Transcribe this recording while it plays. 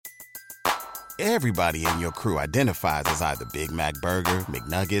Everybody in your crew identifies as either Big Mac Burger,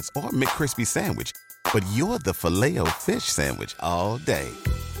 McNuggets, or McCrispy Sandwich. But you're the Filet-O-Fish Sandwich all day.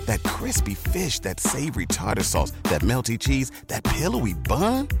 That crispy fish, that savory tartar sauce, that melty cheese, that pillowy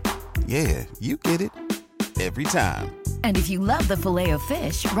bun. Yeah, you get it. Every time. And if you love the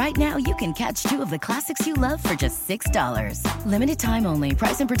Filet-O-Fish, right now you can catch two of the classics you love for just $6. Limited time only.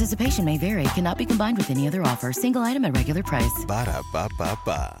 Price and participation may vary. Cannot be combined with any other offer. Single item at regular price.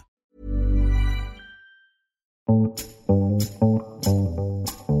 Ba-da-ba-ba-ba.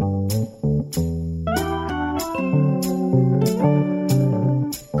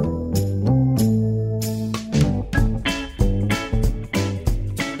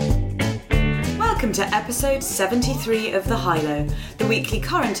 Welcome to episode 73 of The High-Low, the weekly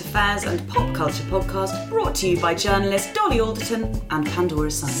current affairs and pop culture podcast brought to you by journalists Dolly Alderton and Pandora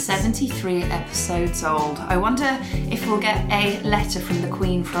Sykes. 73 episodes old. I wonder if we'll get a letter from the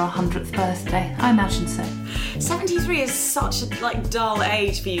Queen for our 100th birthday. I imagine so. 73 is such a dull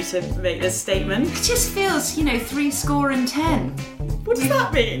age for you to make this statement. It just feels, 10. What does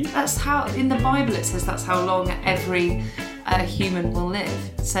that mean? That's how, in the Bible it says that's how long every human will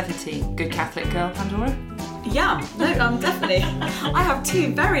live. 70. Good Catholic girl, Pandora? Yeah, definitely. I have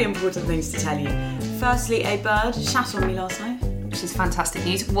two very important things to tell you. Firstly, a bird shat on me last night. Which is fantastic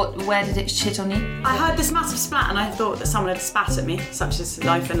news. Where did it shit on you? I heard this massive splat and I thought that someone had spat at me, such is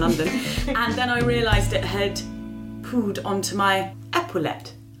life in London. And then I realised it had pooed onto my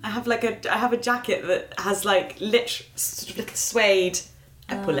epaulette. I have a jacket that has suede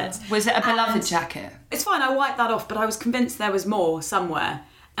epaulettes. Was it a beloved jacket? It's fine, I wiped that off, but I was convinced there was more somewhere.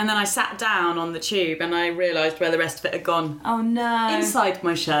 And then I sat down on the tube and I realised where the rest of it had gone. Oh no. Inside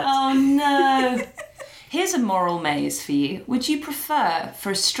my shirt. Oh no. Here's a moral maze for you. Would you prefer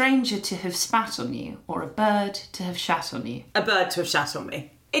for a stranger to have spat on you or a bird to have shat on you? A bird to have shat on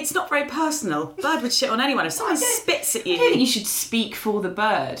me. It's not very personal. Bird would shit on anyone. If someone spits at you... I don't think you should speak for the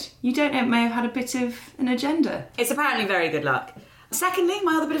bird. You don't know, may have had a bit of an agenda. It's apparently very good luck. Secondly,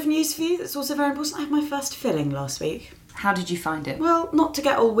 my other bit of news for you that's also very important, I had my first filling last week. How did you find it? Well, not to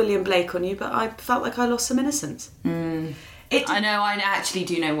get all William Blake on you, but I felt like I lost some innocence. I know, I actually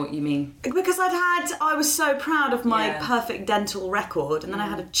do know what you mean. Because I was so proud of my perfect dental record, and then I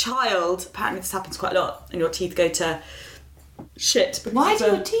had a child. Apparently this happens quite a lot, and your teeth go to shit. Why do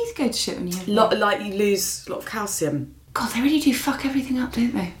your teeth go to shit when you have you lose a lot of calcium. God, they really do fuck everything up,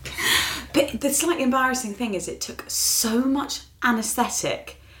 don't they? But the slightly embarrassing thing is it took so much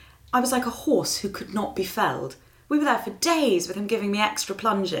anaesthetic. I was like a horse who could not be felled. We were there for days with him giving me extra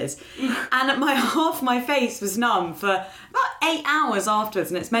plunges. And half my face was numb for about 8 hours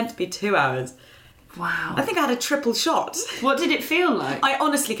afterwards, and it's meant to be 2 hours. Wow. I think I had a triple shot. What did it feel like? I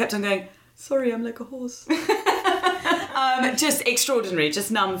honestly kept on going, sorry, I'm like a horse. Just extraordinary,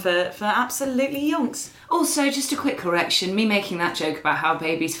 just numb for absolutely yonks. Also, just a quick correction, me making that joke about how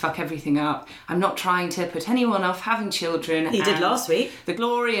babies fuck everything up. I'm not trying to put anyone off having children. He did last week. The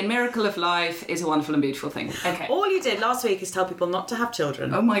glory and miracle of life is a wonderful and beautiful thing. Okay. All you did last week is tell people not to have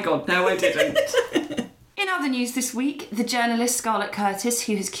children. Oh my God, no I didn't. In other news this week, the journalist Scarlett Curtis,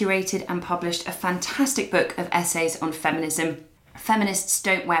 who has curated and published a fantastic book of essays on feminism, Feminists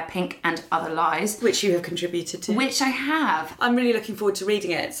Don't Wear Pink and Other Lies. Which you have contributed to. Which I have. I'm really looking forward to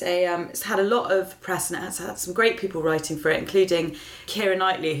reading it. It's had a lot of press and it has had some great people writing for it, including Keira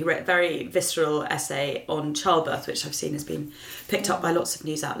Knightley, who wrote a very visceral essay on childbirth, which I've seen has been picked up by lots of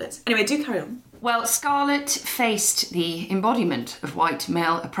news outlets. Anyway, do carry on. Well, Scarlett faced the embodiment of white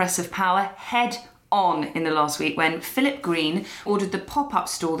male oppressive power head on in the last week when Philip Green ordered the pop-up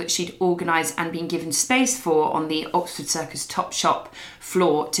store that she'd organised and been given space for on the Oxford Circus Topshop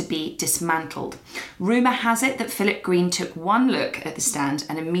floor to be dismantled. Rumour has it that Philip Green took one look at the stand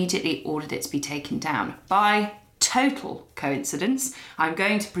and immediately ordered it to be taken down. By total coincidence, I'm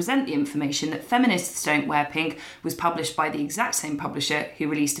going to present the information that Feminists Don't Wear Pink was published by the exact same publisher who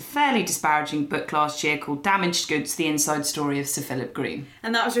released a fairly disparaging book last year called Damaged Goods, The Inside Story of Sir Philip Green.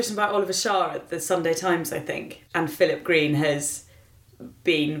 And that was written by Oliver Shah at the Sunday Times, I think. And Philip Green has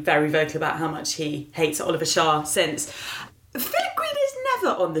been very vocal about how much he hates Oliver Shah since. Philip Green is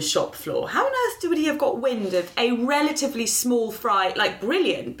never on the shop floor. How on earth would he have got wind of a relatively small fry,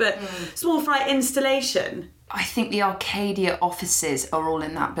 brilliant, but small fry installation? I think the Arcadia offices are all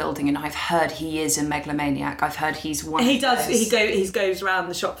in that building, and I've heard he is a megalomaniac. I've heard he's one. He does. He goes around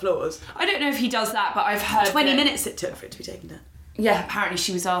the shop floors. I don't know if he does that, but I've heard 20 minutes it took for it to be taken down. Yeah, apparently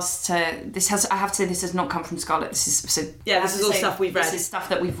she was asked to. I have to say, this has not come from Scarlett. This is all stuff we've read. This is stuff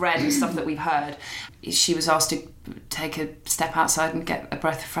that we've read and stuff that we've heard. She was asked to take a step outside and get a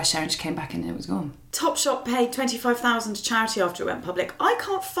breath of fresh air, and she came back and it was gone. Topshop paid $25,000 to charity after it went public. I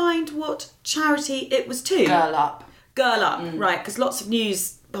can't find what charity it was to. Girl Up. Right, because lots of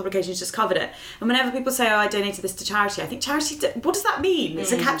news publications just covered it. And whenever people say, I donated this to charity, I think charity, what does that mean?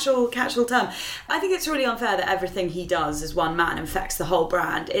 It's a catch-all term. I think it's really unfair that everything he does as one man affects the whole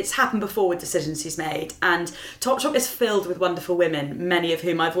brand. It's happened before with decisions he's made, and Topshop is filled with wonderful women, many of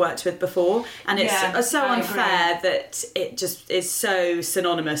whom I've worked with before, and it's so unfair that it just is so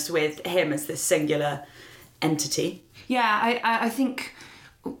synonymous with him as this singular entity. Yeah, I think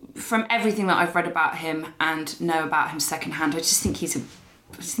from everything that I've read about him and know about him secondhand, I just think he's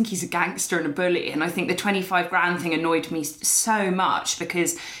a gangster and a bully, and I think the 25 grand thing annoyed me so much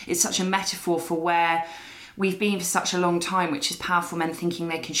because it's such a metaphor for where we've been for such a long time, which is powerful men thinking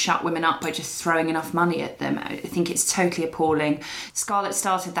they can shut women up by just throwing enough money at them. I think it's totally appalling. Scarlett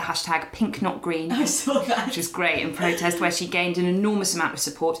started the hashtag Pink Not Green. I saw that. Which was great, in protest, where she gained an enormous amount of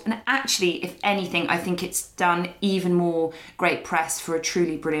support. And actually, if anything, I think it's done even more great press for a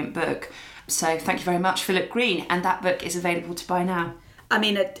truly brilliant book. So thank you very much, Philip Green. And that book is available to buy now. I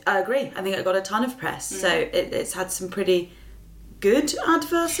mean, I agree. I think it got a ton of press. So it's had some pretty good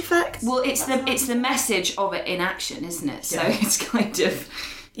adverse effects. Well, it's the message of it in action, isn't it? So it's kind of...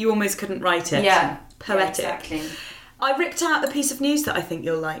 You almost couldn't write it. Yeah. Poetic. Yeah, exactly. I ripped out a piece of news that I think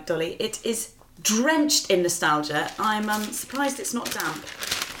you'll like, Dolly. It is drenched in nostalgia. I'm surprised it's not damp.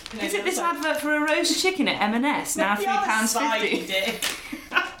 Is it this advert for a roast chicken at M&S, now £3.50?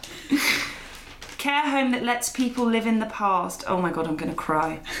 Care home that lets people live in the past. Oh my God, I'm going to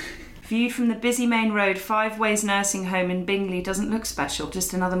cry. Viewed from the busy main road, Five Ways nursing home in Bingley doesn't look special,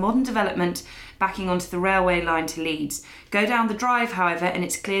 just another modern development backing onto the railway line to Leeds. Go down the drive, however, and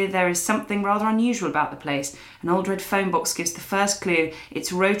it's clear there is something rather unusual about the place. An old red phone box gives the first clue.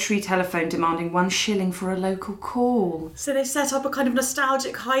 It's rotary telephone demanding £1 for a local call. So they've set up a kind of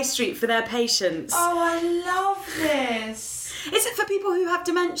nostalgic high street for their patients. Oh, I love this. Is it for people who have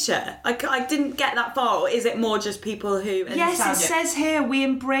dementia? I didn't get that far. Or is it more just people who... Yes, it says here, we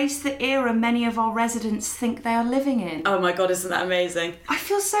embrace the era many of our residents think they are living in. Oh my God, isn't that amazing? I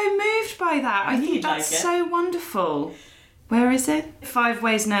feel so moved by that. I think that's so wonderful. Where is it? Five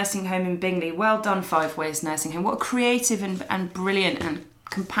Ways Nursing Home in Bingley. Well done, Five Ways Nursing Home. What a creative and brilliant and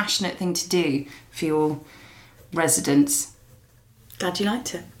compassionate thing to do for your residents. Glad you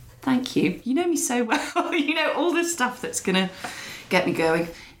liked it. Thank you. You know me so well. You know all the stuff that's going to get me going.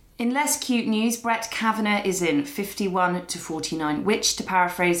 In less cute news, Brett Kavanaugh is in 51 to 49, which, to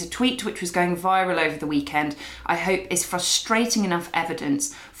paraphrase a tweet which was going viral over the weekend, I hope is frustrating enough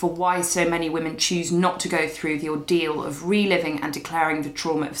evidence for why so many women choose not to go through the ordeal of reliving and declaring the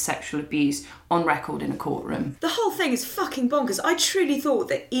trauma of sexual abuse on record in a courtroom. The whole thing is fucking bonkers. I truly thought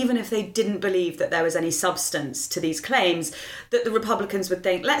that even if they didn't believe that there was any substance to these claims, that the Republicans would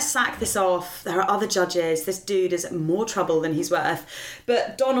think, let's sack this off, there are other judges, this dude is more trouble than he's worth.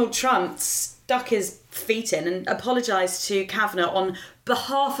 But Donald Trump stuck his feet in and apologised to Kavanaugh on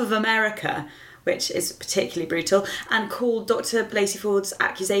behalf of America, which is particularly brutal, and called Dr. Blasey Ford's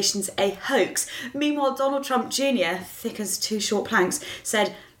accusations a hoax. Meanwhile, Donald Trump Jr., thick as two short planks,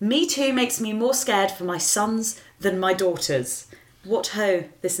 said, "Me Too makes me more scared for my sons than my daughters." What ho,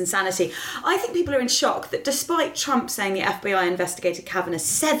 this insanity. I think people are in shock that despite Trump saying the FBI investigated Kavanaugh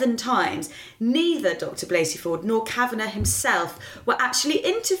 7 times, neither Dr. Blasey Ford nor Kavanaugh himself were actually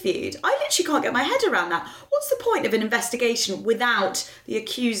interviewed. I literally can't get my head around that. What's the point of an investigation without the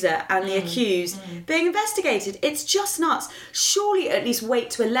accuser and the accused being investigated? It's just nuts. Surely at least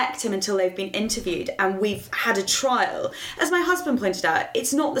wait to elect him until they've been interviewed and we've had a trial. As my husband pointed out,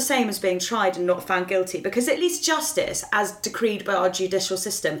 it's not the same as being tried and not found guilty, because at least justice, as decreed by our judicial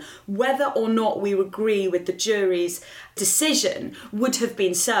system, whether or not we agree with the jury's decision, would have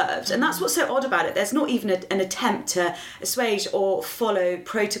been served. And that's what's so odd about it. There's not even an attempt to assuage or follow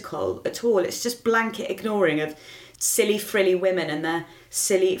protocol at all. It's just blanket ignoring of silly, frilly women and their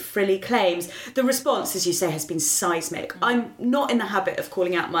silly, frilly claims. The response, as you say, has been seismic. I'm not in the habit of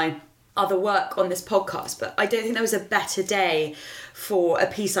calling out my other work on this podcast, but I don't think there was a better day for a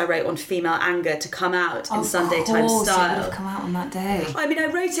piece I wrote on female anger to come out in Sunday Times style. It would have come out on that day. I mean, I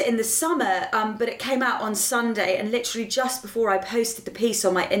wrote it in the summer, but it came out on Sunday, and literally just before I posted the piece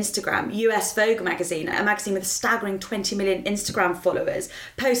on my Instagram, US Vogue magazine, a magazine with a staggering 20 million Instagram followers,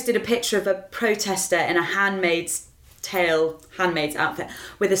 posted a picture of a protester in a handmaid's outfit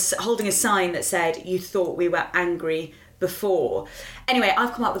with holding a sign that said, "You thought we were angry before. Anyway,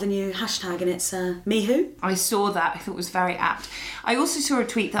 I've come up with a new hashtag and it's MeWho. I saw that. I thought it was very apt. I also saw a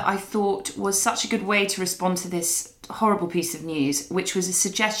tweet that I thought was such a good way to respond to this horrible piece of news, which was a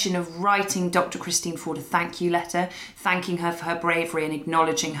suggestion of writing Dr. Christine Ford a thank you letter, thanking her for her bravery and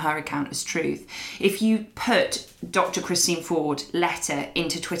acknowledging her account as truth. If you put Dr. Christine Ford letter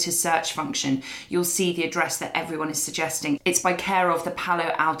into Twitter's search function, you'll see the address that everyone is suggesting. It's by care of the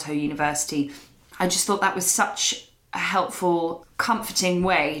Palo Alto University. I just thought that was such a helpful, comforting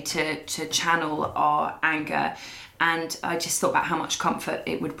way to channel our anger. And I just thought about how much comfort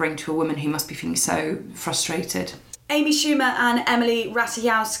it would bring to a woman who must be feeling so frustrated. Amy Schumer and Emily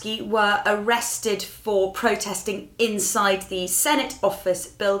Ratajkowski were arrested for protesting inside the Senate office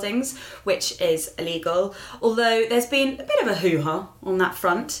buildings, which is illegal, although there's been a bit of a hoo-ha on that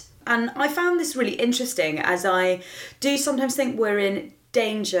front. And I found this really interesting, as I do sometimes think we're in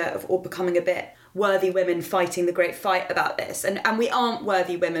danger of all becoming a bit worthy women fighting the great fight about this. And we aren't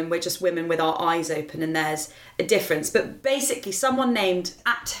worthy women, we're just women with our eyes open, and there's a difference. But basically, someone named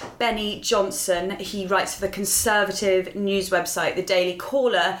 @Benny Johnson, he writes for the conservative news website The Daily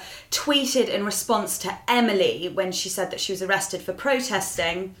Caller, tweeted in response to Emily when she said that she was arrested for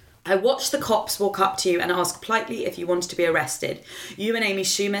protesting: "I watched the cops walk up to you and ask politely if you wanted to be arrested. You and Amy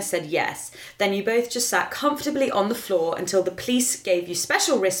Schumer said yes. Then you both just sat comfortably on the floor until the police gave you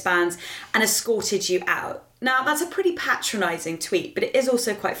special wristbands and escorted you out." Now, that's a pretty patronising tweet, but it is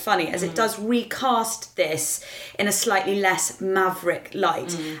also quite funny, as it does recast this in a slightly less maverick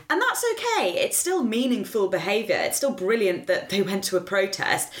light. And that's okay. It's still meaningful behaviour. It's still brilliant that they went to a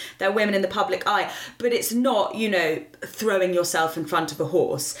protest. They're women in the public eye. But it's not, throwing yourself in front of a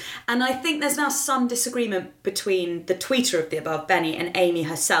horse. And I think there's now some disagreement between the tweeter of the above, Benny, and Amy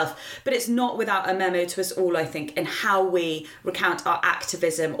herself. But it's not without a memo to us all, I think, in how we recount our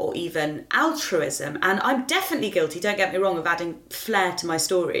activism or even altruism. And I'm definitely guilty, don't get me wrong, of adding flair to my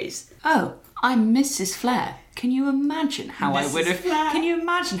stories. Oh, I'm Mrs. Flair. Can you imagine how I would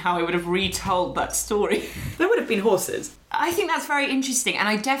have retold that story? There would have been horses. I think that's very interesting, and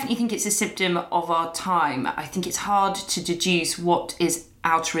I definitely think it's a symptom of our time. I think it's hard to deduce what is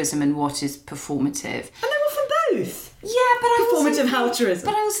altruism and what is performative. And they're often both. Yeah, but performative altruism.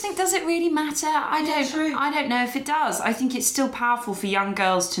 But I also think, does it really matter? I don't know if it does. I think it's still powerful for young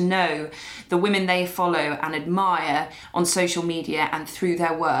girls to know the women they follow and admire on social media and through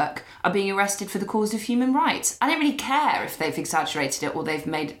their work are being arrested for the cause of human rights. I don't really care if they've exaggerated it or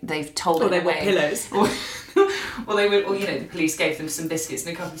they've told it away. Or they want pillows. or the police gave them some biscuits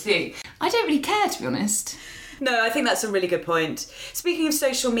and a cup of tea. I don't really care, to be honest. No, I think that's a really good point. Speaking of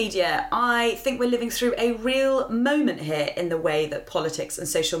social media, I think we're living through a real moment here in the way that politics and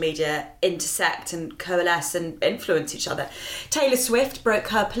social media intersect and coalesce and influence each other. Taylor Swift broke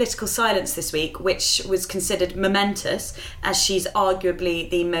her political silence this week, which was considered momentous, as she's arguably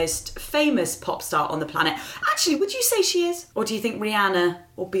the most famous pop star on the planet. Actually, would you say she is? Or do you think Rihanna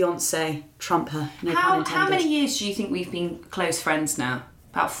or Beyonce trump her? No pun intended. How many years do you think we've been close friends now?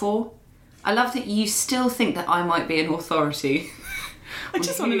 About 4? I love that you still think that I might be an authority. I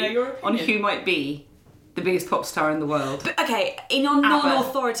just want to know your opinion. On who might be the biggest pop star in the world. But, okay, in your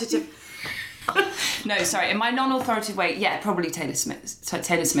non-authoritative... No, sorry, in my non-authoritative way, yeah, probably Taylor Smith.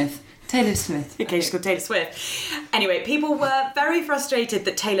 Taylor Smith. Okay, she's called Taylor Swift. Anyway, people were very frustrated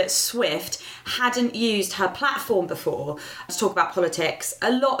that Taylor Swift hadn't used her platform before to talk about politics.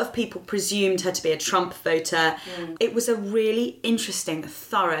 A lot of people presumed her to be a Trump voter. It was a really interesting,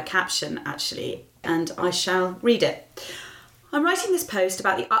 thorough caption, actually, and I shall read it. I'm writing this post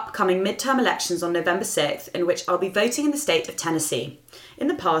about the upcoming midterm elections on November 6th, in which I'll be voting in the state of Tennessee. In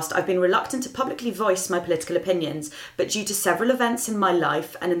the past, I've been reluctant to publicly voice my political opinions, but due to several events in my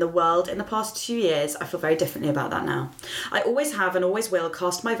life and in the world in the past 2 years, I feel very differently about that now. I always have and always will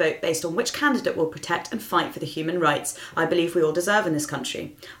cast my vote based on which candidate will protect and fight for the human rights I believe we all deserve in this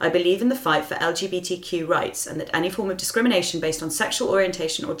country. I believe in the fight for LGBTQ rights and that any form of discrimination based on sexual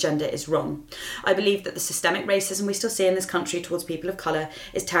orientation or gender is wrong. I believe that the systemic racism we still see in this country towards people of colour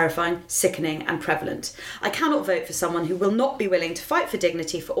is terrifying, sickening and prevalent. I cannot vote for someone who will not be willing to fight for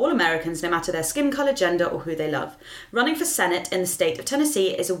dignity for all Americans, no matter their skin colour, gender or who they love. Running for Senate in the state of Tennessee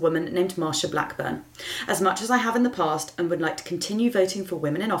is a woman named Marsha Blackburn. As much as I have in the past and would like to continue voting for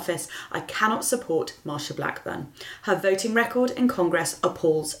women in office, I cannot support Marsha Blackburn. Her voting record in Congress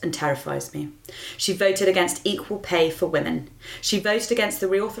appalls and terrifies me. She voted against equal pay for women. She voted against the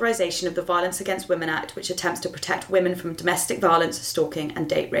reauthorisation of the Violence Against Women Act, which attempts to protect women from domestic violence, stalking and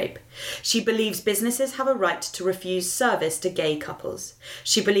date rape. She believes businesses have a right to refuse service to gay couples.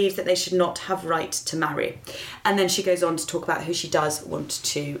 She believes that they should not have right to marry. And then she goes on to talk about who she does want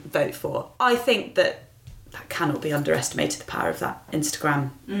to vote for. I think that that cannot be underestimated, the power of that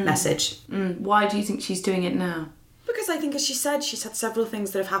Instagram message. Why do you think she's doing it now? Because I think, as she said, she's had several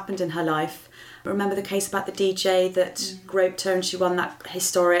things that have happened in her life. Remember the case about the DJ that groped her and she won that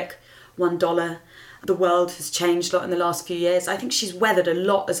historic $1. The world has changed a lot in the last few years. I think she's weathered a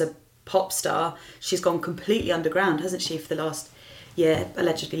lot as a pop star. She's gone completely underground, hasn't she, for the last year,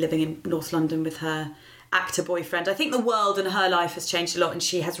 allegedly living in North London with her actor boyfriend. I think the world and her life has changed a lot, and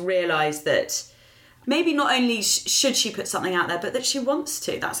she has realised that maybe not only should she put something out there, but that she wants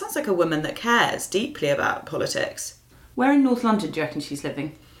to. That sounds like a woman that cares deeply about politics. Where in North London do you reckon she's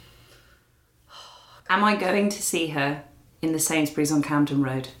living? Am I going to see her in the Sainsbury's on Camden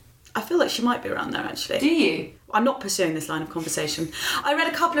Road? I feel like she might be around there, actually. Do you? I'm not pursuing this line of conversation. I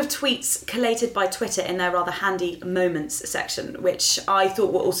read a couple of tweets collated by Twitter in their rather handy moments section, which I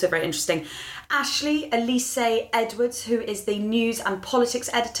thought were also very interesting. Ashley Elise Edwards, who is the news and politics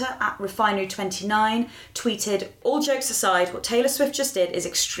editor at Refinery29, tweeted, "All jokes aside, what Taylor Swift just did is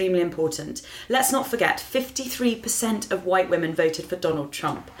extremely important. Let's not forget, 53% of white women voted for Donald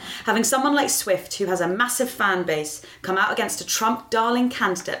Trump. Having someone like Swift, who has a massive fan base, come out against a Trump-darling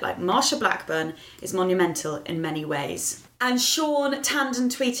candidate like Marsha Blackburn is monumental in many ways." And Sean Tandon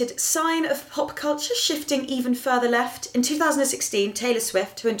tweeted, "Sign of pop culture shifting even further left. In 2016, Taylor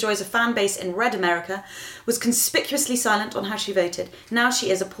Swift, who enjoys a fan base in Red America, was conspicuously silent on how she voted. Now she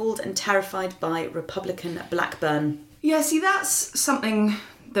is appalled and terrified by Republican Blackburn." Yeah, see, that's something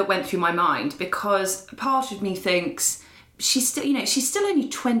that went through my mind, because part of me thinks she's still only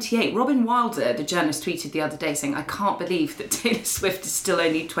 28. Robin Wilder, the journalist, tweeted the other day saying, "I can't believe that Taylor Swift is still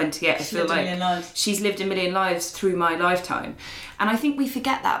only 28. I feel like she's lived a million lives through my lifetime." And I think we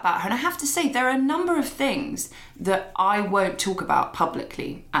forget that about her. And I have to say, there are a number of things that I won't talk about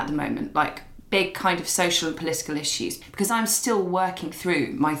publicly at the moment, like big kind of social and political issues, because I'm still working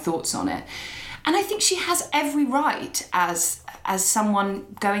through my thoughts on it. And I think she has every right as someone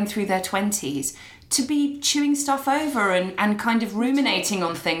going through their 20s to be chewing stuff over and kind of ruminating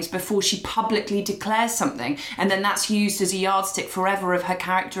on things before she publicly declares something, and then that's used as a yardstick forever of her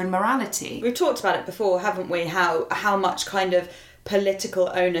character and morality. We've talked about it before, haven't we, how much kind of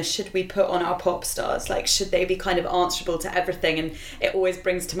political onus should we put on our pop stars? Like, should they be kind of answerable to everything? And it always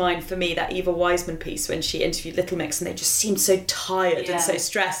brings to mind for me that Eva Wiseman piece when she interviewed Little Mix, and they just seemed so tired and so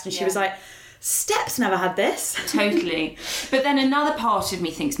stressed, and she was like, Steps never had this. Totally. But then another part of me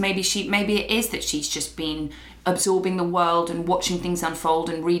thinks maybe it is that she's just been absorbing the world and watching things unfold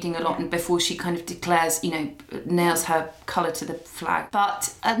and reading a lot, and before she kind of declares, nails her colour to the flag.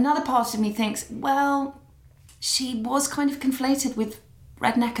 But another part of me thinks, well, she was kind of conflated with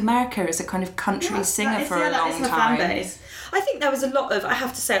Redneck America as a kind of country singer for a long time. Fan base. I think there was a lot of, I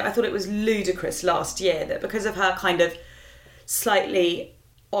have to say, I thought it was ludicrous last year that because of her kind of slightly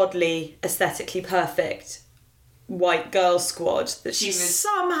oddly aesthetically perfect white girl squad, that she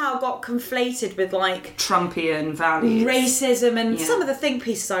somehow got conflated with like Trumpian values, racism, and some of the think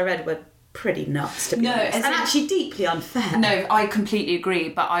pieces I read were pretty nuts, to be honest, and actually deeply unfair. No, I completely agree,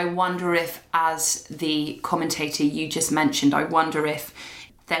 but I wonder if, as the commentator you just mentioned, I wonder if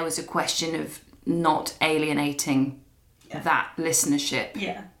there was a question of not alienating that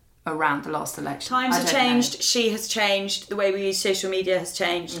listenership around the last election. Times have changed, she has changed, the way we use social media has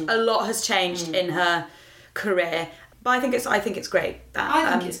changed, a lot has changed in her career. But I think it's great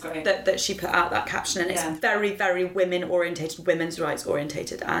that she put out that caption, and it's very, very women orientated, women's rights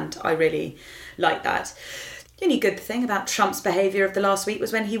orientated, and I really like that. The only good thing about Trump's behaviour of the last week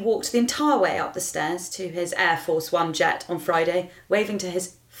was when he walked the entire way up the stairs to his Air Force One jet on Friday, waving to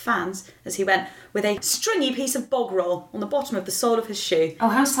his fans as he went with a stringy piece of bog roll on the bottom of the sole of his shoe. Oh,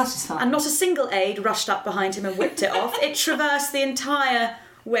 how satisfying. And not a single aide rushed up behind him and whipped it off. It traversed the entire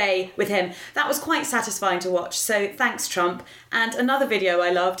way with him. That was quite satisfying to watch, so thanks, Trump. And another video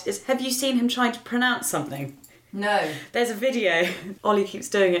I loved is, have you seen him trying to pronounce something? No. There's a video, Ollie keeps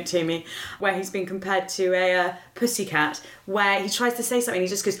doing it to me, where he's been compared to a pussycat, where he tries to say something, he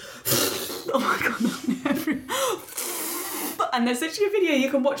just goes, oh my God, and there's literally a video you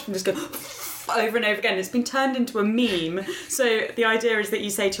can watch from just go over and over again. It's been turned into a meme. So the idea is that you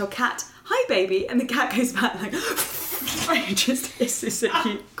say to your cat, hi baby, and the cat goes back like, it just hisses so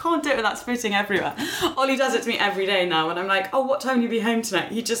cute. Can't do it without spitting everywhere. Ollie does it to me every day now, and I'm like, oh, what time will you be home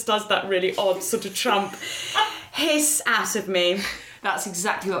tonight? He just does that really odd sort of Trump hiss out of me. That's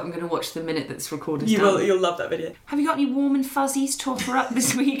exactly what I'm going to watch the minute that's recorded. You'll love that video. Have you got any warm and fuzzies to offer up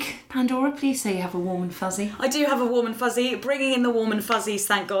this week? Pandora, please say you have a warm and fuzzy. I do have a warm and fuzzy. Bringing in the warm and fuzzies,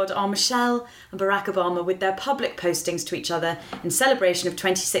 thank God, are Michelle and Barack Obama with their public postings to each other in celebration of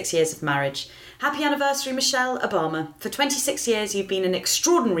 26 years of marriage. Happy anniversary, Michelle Obama. For 26 years, you've been an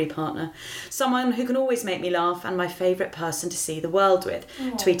extraordinary partner, someone who can always make me laugh and my favourite person to see the world with,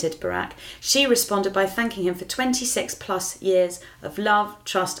 tweeted Barack. She responded by thanking him for 26 plus years of love,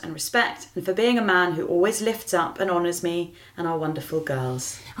 trust and respect, and for being a man who always lifts up and honours me and our wonderful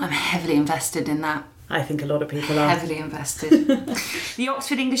girls. I'm heavily invested in that. I think a lot of people are. Heavily invested. The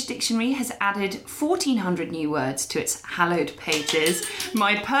Oxford English Dictionary has added 1,400 new words to its hallowed pages.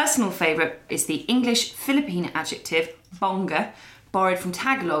 My personal favourite is the English Philippine adjective bonga, borrowed from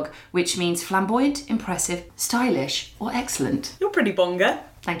Tagalog, which means flamboyant, impressive, stylish or excellent. You're pretty bonga.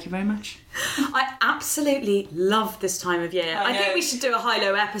 Thank you very much. I absolutely love this time of year. I think we should do a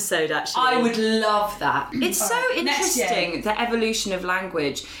high-low episode, actually. I would love that. It's so interesting, the evolution of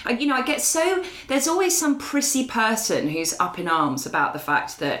language. I get so... There's always some prissy person who's up in arms about the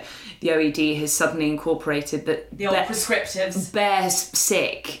fact that the OED has suddenly incorporated that... The old prescriptives. Bears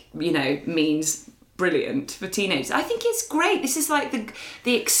sick, means... brilliant for teenagers. I think it's great. This is like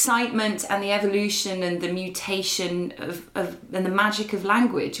the excitement and the evolution and the mutation of and the magic of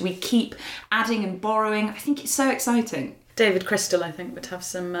language. We keep adding and borrowing. I think it's so exciting. David Crystal, I think, would have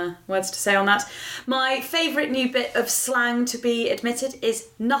some words to say on that. My favourite new bit of slang to be admitted is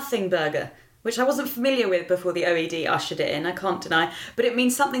Nothingburger, which I wasn't familiar with before the OED ushered it in, I can't deny, but it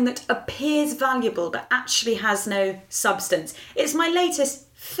means something that appears valuable but actually has no substance. It's my latest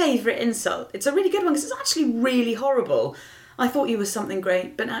favourite insult. It's a really good one because it's actually really horrible. I thought you were something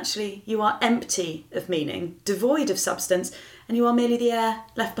great, but actually you are empty of meaning, devoid of substance, and you are merely the air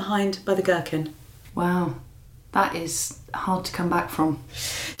left behind by the gherkin. Wow, that is hard to come back from.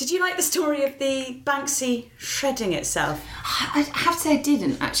 Did you like the story of the Banksy shredding itself? I have to say I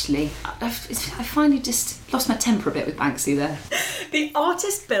didn't, actually. I finally just lost my temper a bit with Banksy there. The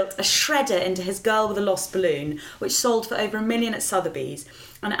artist built a shredder into his Girl with a Lost Balloon, which sold for over $1 million at Sotheby's.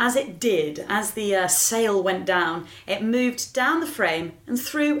 And as the sale went down, it moved down the frame and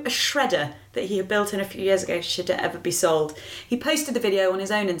through a shredder that he had built in a few years ago should it ever be sold. He posted the video on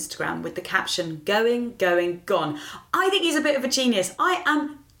his own Instagram with the caption, "Going, going, gone." I think he's a bit of a genius. I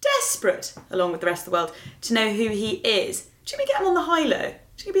am desperate, along with the rest of the world, to know who he is. Should we get him on the high-low?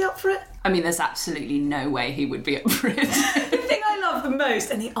 Should he be up for it? I mean, there's absolutely no way he would be up for it. The thing I love the most,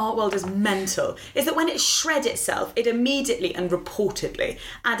 and the art world is mental, is that when it shred itself, it immediately and reportedly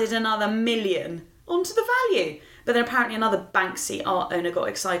added another $1 million onto the value. But then apparently another Banksy art owner got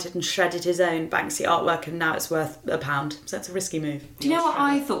excited and shredded his own Banksy artwork, and now it's worth £1. So that's a risky move. Do you know what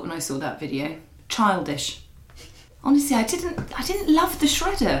I thought when I saw that video? Childish. Honestly, I didn't love the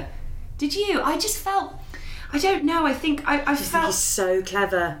shredder. Did you? I just felt... I don't know, I think I felt... think he's so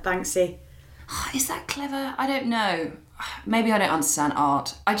clever, Banksy. Is that clever? I don't know. Maybe I don't understand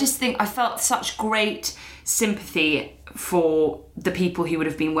art. I just think I felt such great sympathy for the people who would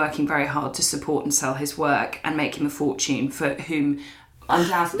have been working very hard to support and sell his work and make him a fortune, for whom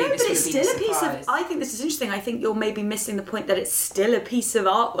undoubtedly this would have been a surprise. Piece of... I think this is interesting. I think you're maybe missing the point that it's still a piece of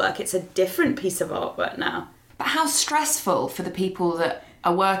artwork. It's a different piece of artwork now. But how stressful for the people that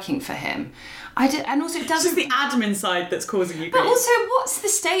are working for him. And also it doesn't... It's just the admin side that's causing you grief. But also, what's the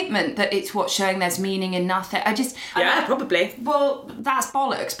statement that it's what's showing there's meaning in nothing? Probably. Well, that's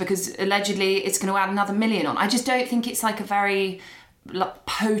bollocks, because allegedly it's going to add another $1 million on. I just don't think it's like a very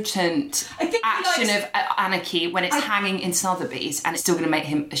potent action of anarchy when it's hanging in Sotheby's and it's still going to make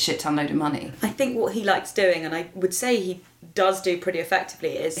him a shit ton load of money. I think what he likes doing, and I would say he does do pretty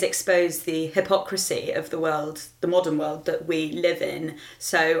effectively, is expose the hypocrisy of the world, the modern world that we live in.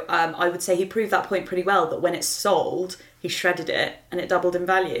 So I would say he proved that point pretty well, that when it's sold, he shredded it and it doubled in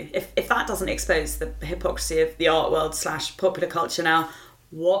value. If that doesn't expose the hypocrisy of the art world / popular culture now,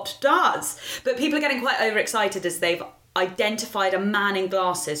 what does? But people are getting quite overexcited as they've identified a man in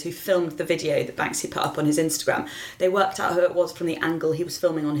glasses who filmed the video that Banksy put up on his Instagram. They worked out who it was from the angle he was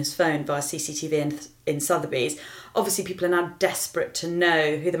filming on his phone via CCTV in Sotheby's. Obviously, people are now desperate to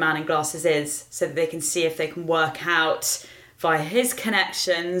know who the man in glasses is so that they can see if they can work out via his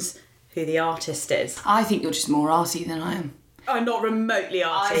connections who the artist is. I think you're just more arty than I am. I'm not remotely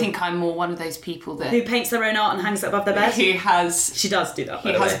arty. I think I'm more one of those people that... Who paints their own art and hangs it above their bed? Who has... She does do that,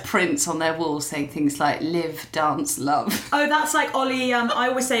 He has prints on their walls saying things like, live, dance, love. Oh, that's like Ollie. I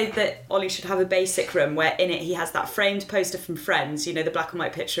always say that Ollie should have a basic room where in it he has that framed poster from Friends, you know, the black and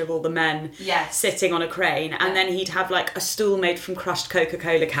white picture of all the men sitting on a crane, and then he'd have like a stool made from crushed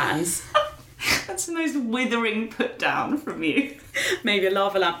Coca-Cola cans. That's the most withering put down from you. Maybe a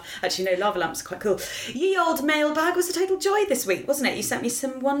lava lamp. Actually, no, lava lamps are quite cool. Ye old mailbag was a total joy this week, wasn't it? You sent me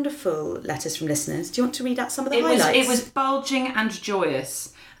some wonderful letters from listeners. Do you want to read out some of the highlights? It was bulging and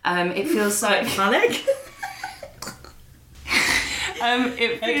joyous. It feels like... phallic.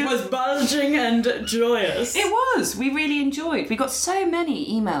 It was bulging and joyous. It was. We really enjoyed. We got so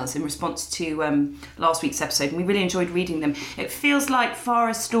many emails in response to last week's episode, and we really enjoyed reading them. It feels like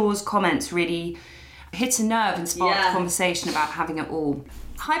Forest Store's comments really hit a nerve and sparked a conversation about having it all.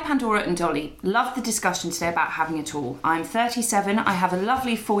 Hi Pandora and Dolly. Loved the discussion today about having it all. I'm 37, I have a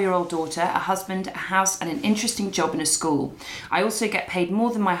lovely 4-year-old daughter, a husband, a house and an interesting job in a school. I also get paid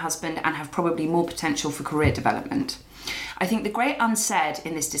more than my husband and have probably more potential for career development. I think the great unsaid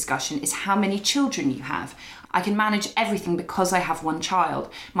in this discussion is how many children you have. I can manage everything because I have one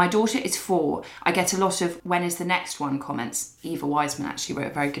child. My daughter is 4. I get a lot of when is the next one comments. Eva Wiseman actually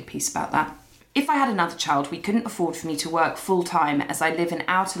wrote a very good piece about that. If I had another child, we couldn't afford for me to work full-time as I live in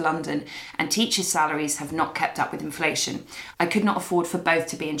outer London and teachers' salaries have not kept up with inflation. I could not afford for both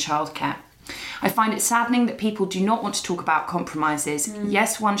to be in childcare. I find it saddening that people do not want to talk about compromises.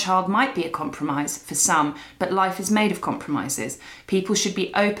 Yes, one child might be a compromise for some, but life is made of compromises. People should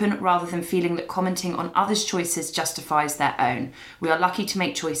be open rather than feeling that commenting on others' choices justifies their own. We are lucky to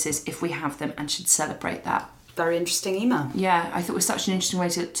make choices if we have them and should celebrate that. Very interesting email. Yeah, I thought it was such an interesting way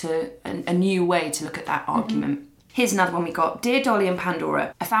a new way to look at that argument. Here's another one we got. Dear Dolly and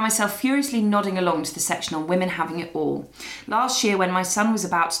Pandora, I found myself furiously nodding along to the section on women having it all. Last year, when my son was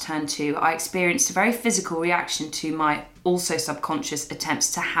about to turn 2, I experienced a very physical reaction to my also subconscious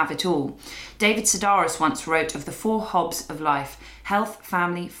attempts to have it all. David Sedaris once wrote of the 4 hobs of life: health,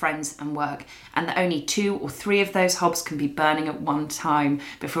 family, friends and work, and that only 2 or 3 of those hobs can be burning at one time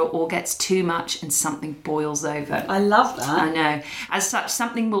before it all gets too much and something boils over. I love that. I know. As such,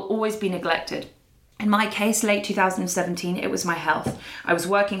 something will always be neglected. In my case, late 2017, it was my health. I was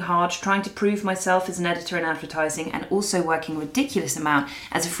working hard, trying to prove myself as an editor in advertising and also working a ridiculous amount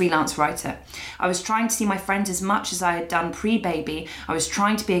as a freelance writer. I was trying to see my friends as much as I had done pre-baby. I was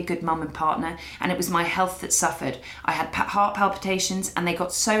trying to be a good mum and partner, and it was my health that suffered. I had heart palpitations and they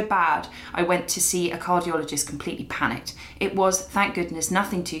got so bad I went to see a cardiologist completely panicked. It was, thank goodness,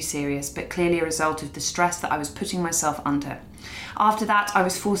 nothing too serious, but clearly a result of the stress that I was putting myself under. After that, I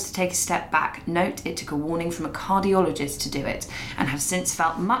was forced to take a step back. Note, it took a warning from a cardiologist to do it, and have since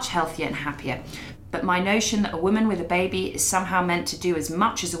felt much healthier and happier. But my notion that a woman with a baby is somehow meant to do as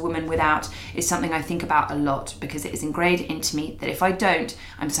much as a woman without is something I think about a lot, because it is ingrained into me that if I don't,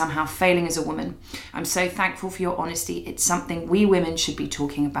 I'm somehow failing as a woman. I'm so thankful for your honesty. It's something we women should be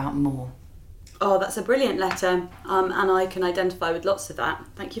talking about more. Oh, that's a brilliant letter, and I can identify with lots of that.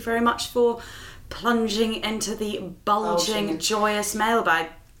 Thank you very much for plunging into the bulging, joyous mailbag.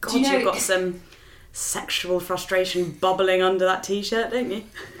 God, you've got some sexual frustration bubbling under that t-shirt, don't you?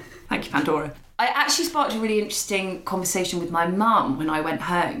 Thank you, Pandora. I actually sparked a really interesting conversation with my mum when I went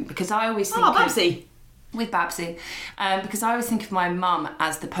home, because I always think Babsy. With Babsy, because I always think of my mum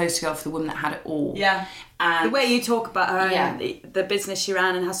as the poster girl for the woman that had it all. Yeah. And the way you talk about her and the business she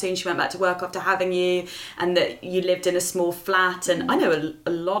ran and how soon she went back to work after having you, and that you lived in a small flat, and I know a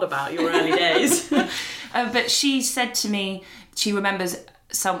lot about your early days. But she said to me, she remembers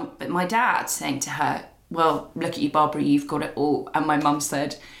my dad saying to her, well, look at you, Barbara, you've got it all. And my mum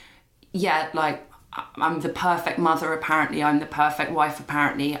said, yeah, like, I'm the perfect mother, apparently. I'm the perfect wife,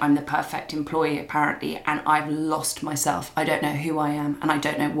 apparently. I'm the perfect employee, apparently. And I've lost myself. I don't know who I am, and I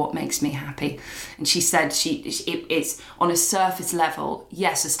don't know what makes me happy. And she said it's on a surface level.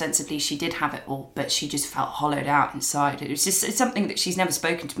 Yes, ostensibly she did have it all, but she just felt hollowed out inside. It's something that she's never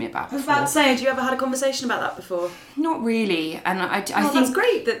spoken to me about before. I was about to say, have you ever had a conversation about that before? Not really. And I think that's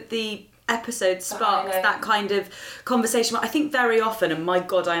great that the episode sparked that kind of conversation. I think very often, and my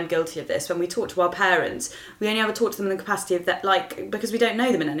God, I am guilty of this, when we talk to our parents, we only ever talk to them in the capacity of that, like, because we don't know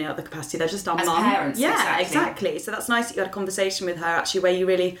them in any other capacity. They're just our mum. As parents, yeah, exactly. So that's nice that you had a conversation with her, actually, where you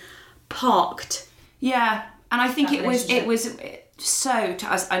really parked. Yeah, and I think it was so,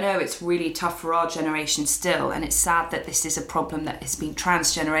 to us, I know it's really tough for our generation still, and it's sad that this is a problem that has been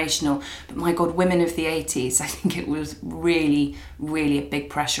transgenerational, but my God, women of the 80s, I think it was really, really a big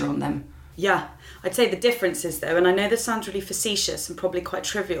pressure on them. Yeah, I'd say the difference is, though, and I know this sounds really facetious and probably quite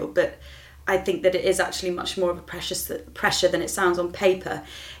trivial, but I think that it is actually much more of a pressure than it sounds on paper,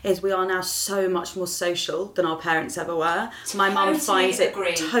 is we are now so much more social than our parents ever were. My mum finds it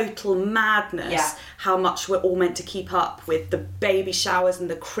total madness how much we're all meant to keep up with the baby showers and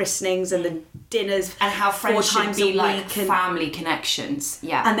the christenings and the dinners and how friends four should times be a like week, and family connections.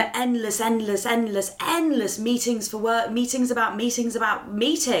 Yeah, and the endless meetings for work, meetings about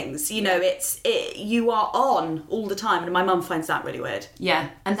meetings. You know, you are on all the time, and my mum finds that really weird. Yeah,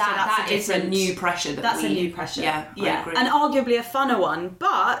 and that is a new pressure. That's a new pressure. Yeah, yeah, and arguably a funner one,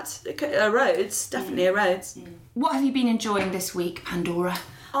 but it erodes, definitely erodes. What have you been enjoying this week, Pandora?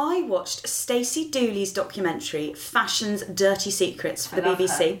 I watched Stacey Dooley's documentary, Fashion's Dirty Secrets, for the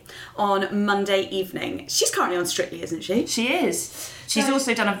BBC on Monday evening. She's currently on Strictly, isn't she? She is. She's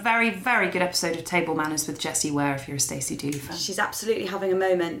also done a very, very good episode of Table Manners with Jessie Ware, if you're a Stacey Dooley fan. She's absolutely having a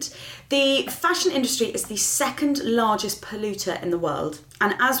moment. The fashion industry is the second largest polluter in the world.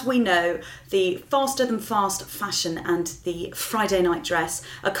 And as we know, the faster than fast fashion and the Friday night dress,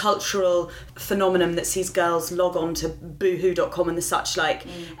 a cultural phenomenon that sees girls log on to boohoo.com and the such like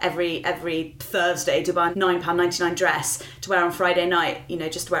every Thursday to buy a £9.99 dress to wear on Friday night, you know,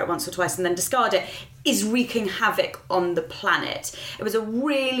 just to wear it once or twice and then discard it, is wreaking havoc on the planet. It was a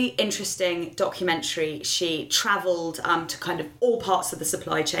really interesting documentary. She travelled to kind of all parts of the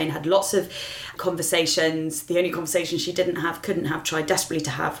supply chain, had lots of conversations. The only conversation she couldn't have, tried desperately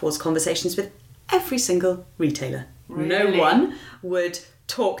to have, was conversations with every single retailer. Really? No one would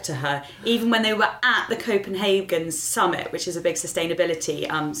talk to her, even when they were at the Copenhagen summit, which is a big sustainability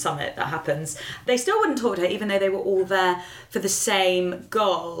summit that happens. They still wouldn't talk to her, even though they were all there for the same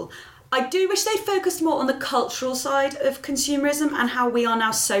goal. I do wish they'd focused more on the cultural side of consumerism and how we are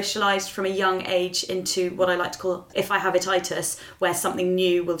now socialised from a young age into what I like to call if I have ititis, where something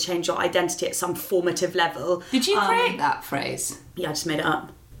new will change your identity at some formative level. Did you create that phrase? Yeah, I just made it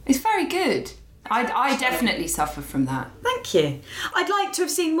up. It's very good. I definitely suffer from that. Thank you. I'd like to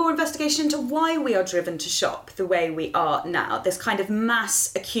have seen more investigation into why we are driven to shop the way we are now, this kind of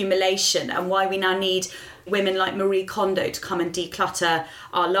mass accumulation, and why we now need women like Marie Kondo to come and declutter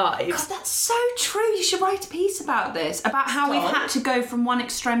our lives. God, that's so true. You should write a piece about this, about how we've had to go from one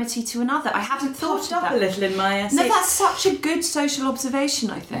extremity to another. I hadn't thought of that. A little in my essay. No, that's such a good social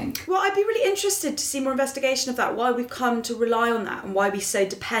observation, I think. Well, I'd be really interested to see more investigation of that, why we've come to rely on that and why we so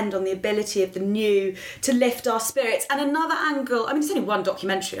depend on the ability of the new to lift our spirits. And another angle, I mean, it's only one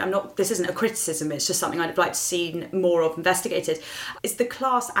documentary. This isn't a criticism, it's just something I'd have liked to see more of investigated. It's the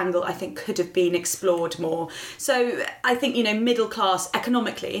class angle I think could have been explored more. So I think, you know, middle class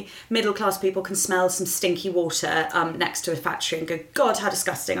people can smell some stinky water next to a factory and go, God, how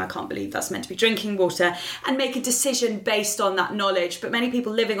disgusting, I can't believe that's meant to be drinking water, and make a decision based on that knowledge. But many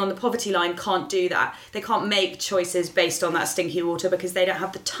people living on the poverty line can't do that. They can't make choices based on that stinky water because they don't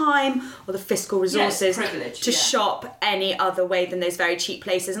have the time or the fiscal resources to shop any other way than those very cheap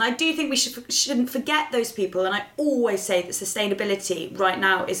places. And I do think we shouldn't forget those people. And I always say that sustainability right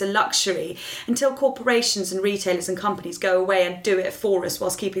now is a luxury until corporations and retailers and companies go away and do it for us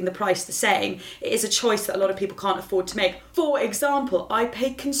whilst keeping the price the same. It is a choice that a lot of people can't afford to make. For example, I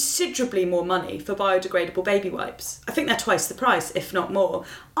pay considerably more money for biodegradable baby wipes. I think they're twice the price, if not more.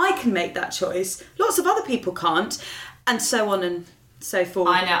 I can make that choice. Lots of other people can't, and so on and so forth.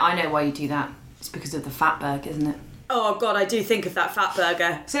 I know why you do that. It's because of the Fatberg, isn't it? Oh God, I do think of that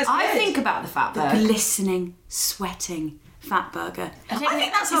Fatburger. So I think about the Fatberg. The glistening, sweating Fatburger. I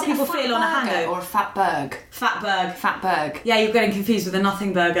think that's how Is it people a feel on a hangover. Or a Fatberg? Fatburg. Yeah, you're getting confused with a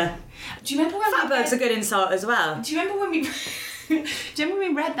Nothingburger. Do you remember when Fatburg's a good insult as well. Do you remember when we? Do you remember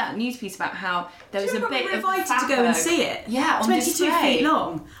when we read that news piece about how there was a bit we were of invited Fatberg? to go and see it? Yeah, on 22 display. feet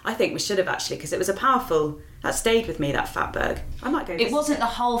long. I think we should have actually, because it was a powerful. That stayed with me. That Fatburg. I might go. It wasn't the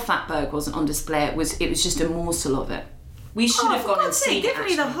whole Fatberg wasn't on display. It was just a morsel of it. We should have gone and seen it. Give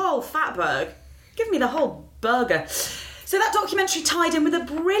me the whole Fatburg. Give me the whole burger. So that documentary tied in with a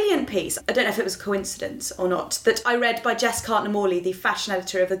brilliant piece, I don't know if it was a coincidence or not, that I read by Jess Cartner-Morley, the fashion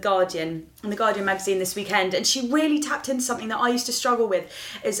editor of The Guardian, and The Guardian magazine this weekend, and she really tapped into something that I used to struggle with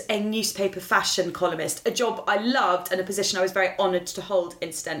as a newspaper fashion columnist, a job I loved and a position I was very honoured to hold,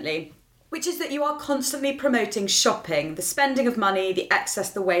 incidentally, which is that you are constantly promoting shopping, the spending of money, the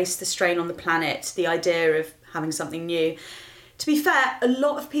excess, the waste, the strain on the planet, the idea of having something new. To be fair, a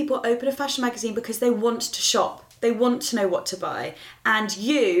lot of people open a fashion magazine because they want to shop. They want to know what to buy. And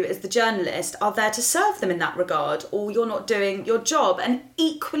you, as the journalist, are there to serve them in that regard, or you're not doing your job. And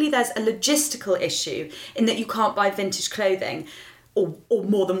equally, there's a logistical issue in that you can't buy vintage clothing. or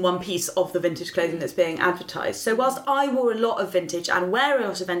more than one piece of the vintage clothing that's being advertised. So whilst I wore a lot of vintage and wear a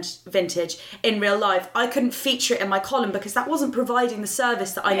lot of vintage in real life, I couldn't feature it in my column because that wasn't providing the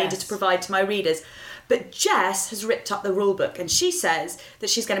service that I needed to provide to my readers. But Jess has ripped up the rule book, and she says that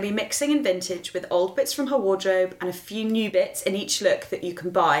she's going to be mixing in vintage with old bits from her wardrobe and a few new bits in each look that you can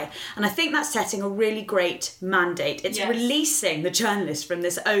buy. And I think that's setting a really great mandate. It's releasing the journalists from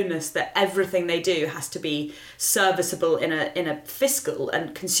this onus that everything they do has to be serviceable in a fiscal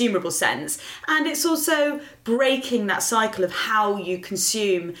and consumable sense. And it's also breaking that cycle of how you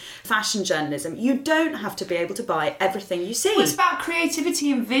consume fashion journalism. You don't have to be able to buy everything you see. Well, it's about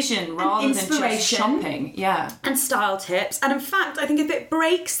creativity and vision rather than just shopping. And style tips. And in fact, I think if it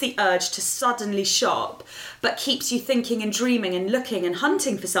breaks the urge to suddenly shop, but keeps you thinking and dreaming and looking and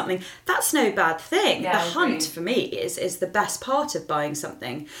hunting for something, that's no bad thing. Yeah, the hunt, for me, is the best part of buying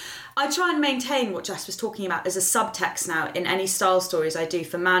something. I try and maintain what Jess was talking about as a subtext now in any style stories I do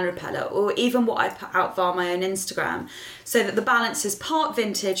for Man Repeller, or even what I put out via my own Instagram, so that the balance is part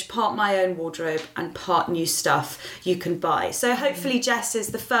vintage, part my own wardrobe, and part new stuff you can buy. So hopefully Jess is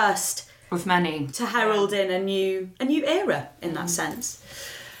the first with many to herald in a new era in that sense.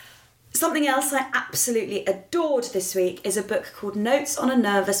 Something else I absolutely adored this week is a book called Notes on a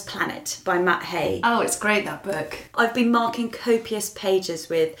Nervous Planet by Matt Haig. Oh, it's great, that book. I've been marking copious pages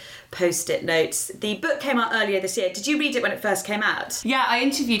with post-it notes. The book came out earlier this year. Did you read it when it first came out? Yeah, I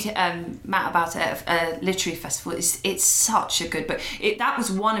interviewed Matt about it at a literary festival. It's such a good book. That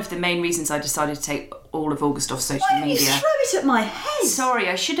was one of the main reasons I decided to take all of August off social media. Why didn't you throw it at my head? Sorry,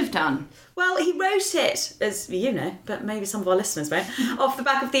 I should have done. Well, he wrote it, as you know, but maybe some of our listeners won't, off the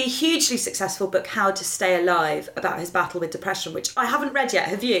back of the hugely successful book How to Stay Alive, about his battle with depression, which I haven't read yet.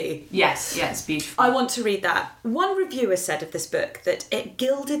 Have you? Yes, yeah, it's beautiful. I want to read that. One reviewer said of this book that it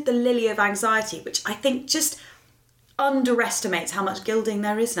gilded the lily of anxiety, which I think just underestimates how much gilding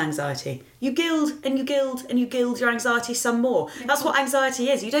there is in anxiety. You gild and you gild and you gild your anxiety some more. That's what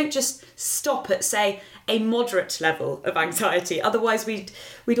anxiety is. You don't just stop at, say, a moderate level of anxiety. Otherwise, we'd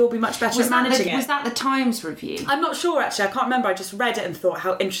all be much better at managing it. Was that the Times review? I'm not sure, actually. I can't remember. I just read it and thought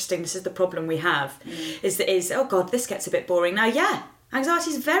how interesting. This is the problem we have. Oh God, this gets a bit boring now. Yeah. Anxiety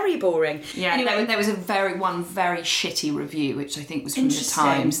is very boring. Yeah, anyway, there was one very shitty review, which I think was from the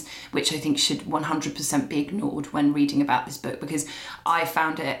Times, which I think should 100% be ignored when reading about this book, because I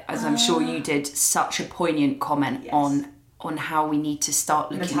found it, as I'm sure you did, such a poignant comment on how we need to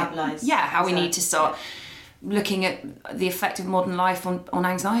start looking at... we need to start looking at the effect of modern life on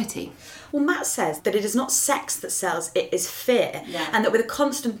anxiety. Well, Matt says that it is not sex that sells, it is fear. Yeah. And that with a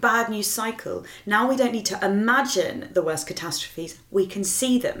constant bad news cycle, now we don't need to imagine the worst catastrophes, we can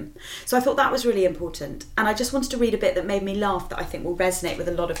see them. So I thought that was really important. And I just wanted to read a bit that made me laugh that I think will resonate with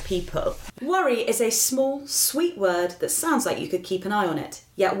a lot of people. Worry is a small, sweet word that sounds like you could keep an eye on it.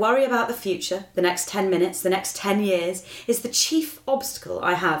 Yet worry about the future, the next 10 minutes, the next 10 years, is the chief obstacle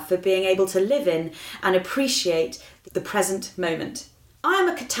I have for being able to live in and appreciate the present moment. I am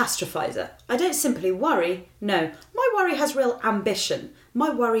a catastrophizer. I don't simply worry. No, my worry has real ambition. My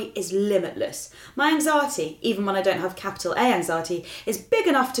worry is limitless. My anxiety, even when I don't have capital A anxiety, is big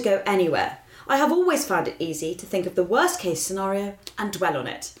enough to go anywhere. I have always found it easy to think of the worst case scenario and dwell on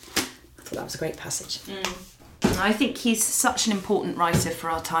it. I thought that was a great passage. I think he's such an important writer for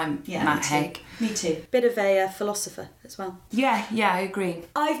our time, Matt Haig. Me too. Bit of a philosopher as well. Yeah, I agree.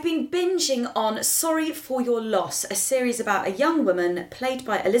 I've been binging on Sorry for Your Loss, a series about a young woman played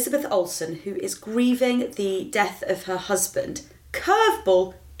by Elizabeth Olsen who is grieving the death of her husband.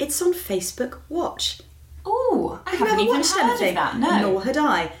 Curveball, it's on Facebook Watch. Oh, I haven't even watched heard anything. of that, no. Nor had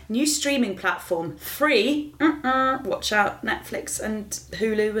I. New streaming platform, free. Watch out, Netflix and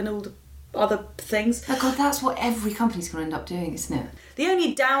Hulu and all the other things. Oh God, that's what every company's going to end up doing, isn't it? The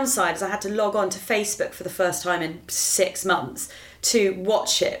only downside is I had to log on to Facebook for the first time in 6 months to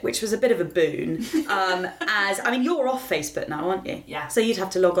watch it, which was a bit of a boon. You're off Facebook now, aren't you? Yeah. So you'd have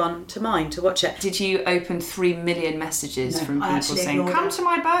to log on to mine to watch it. Did you open 3 million messages from people saying, come to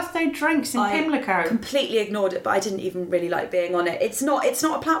my birthday drinks in Pimlico? I completely ignored it, but I didn't even really like being on it. It's not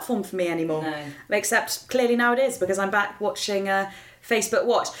a platform for me anymore. No. Except clearly now it is, because I'm back watching Facebook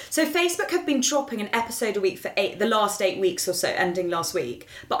Watch. So Facebook have been dropping an episode a week for the last 8 weeks or so, ending last week.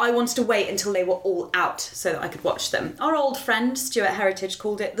 But I wanted to wait until they were all out so that I could watch them. Our old friend Stuart Heritage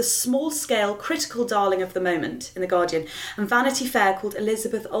called it the small-scale critical darling of the moment in The Guardian, and Vanity Fair called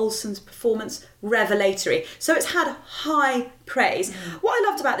Elizabeth Olsen's performance revelatory. So it's had high praise. What I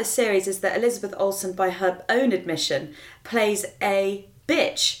loved about this series is that Elizabeth Olsen, by her own admission, plays a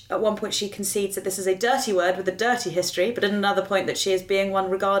bitch. At one point she concedes that this is a dirty word with a dirty history, but at another point that she is being one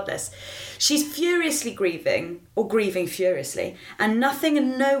regardless. She's furiously grieving, or grieving furiously, and nothing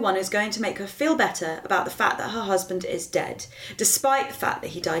and no one is going to make her feel better about the fact that her husband is dead, despite the fact that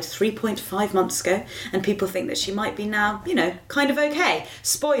he died 3.5 months ago, and people think that she might be now, kind of okay.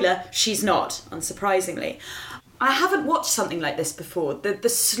 Spoiler, she's not, unsurprisingly. I haven't watched something like this before. The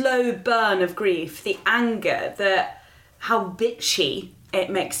slow burn of grief, the anger, how bitchy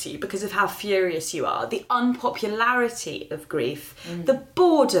it makes you because of how furious you are, the unpopularity of grief, the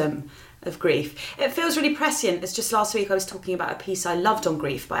boredom of grief. It feels really prescient, as just last week I was talking about a piece I loved on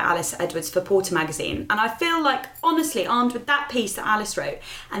grief by Alice Edwards for Porter magazine, and I feel like, honestly, armed with that piece that Alice wrote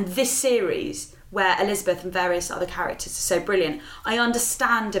and this series where Elizabeth and various other characters are so brilliant, I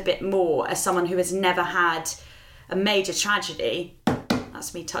understand a bit more as someone who has never had a major tragedy.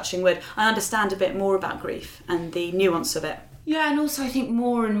 That's me touching wood. I understand a bit more about grief and the nuance of it. Yeah, and also I think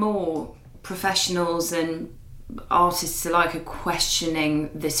more and more professionals and artists alike are questioning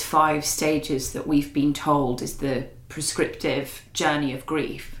this 5 stages that we've been told is the prescriptive journey of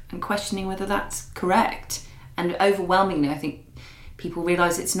grief, and questioning whether that's correct. And overwhelmingly, I think people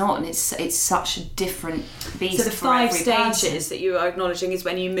realise it's not, and it's such a different beast. So the for 5 every stages person that you are acknowledging is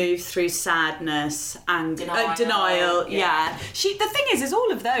when you move through sadness and denial. Yeah. The thing is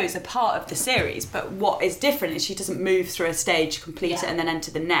all of those are part of the series, but what is different is she doesn't move through a stage, complete it, and then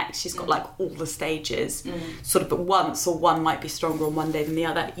enter the next. She's got like all the stages sort of at once, or one might be stronger on one day than the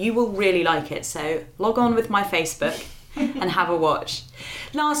other. You will really like it, so log on with my Facebook and have a watch.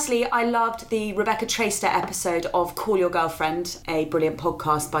 Lastly, I loved the Rebecca Traister episode of Call Your Girlfriend, a brilliant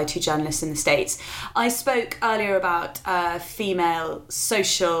podcast by 2 journalists in the States. I spoke earlier about female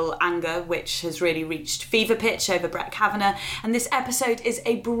social anger, which has really reached fever pitch over Brett Kavanaugh, and this episode is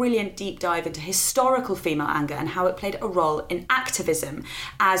a brilliant deep dive into historical female anger and how it played a role in activism,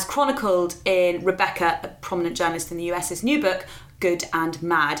 as chronicled in Rebecca, a prominent journalist in the US's new book, Good and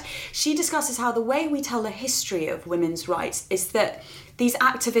Mad. She discusses how the way we tell the history of women's rights is that these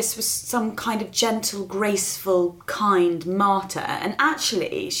activists were some kind of gentle, graceful, kind martyr. And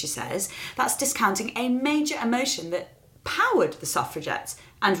actually, she says, that's discounting a major emotion that powered the suffragettes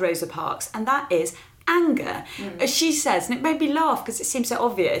and Rosa Parks, and that is anger. As she says, and it made me laugh because it seems so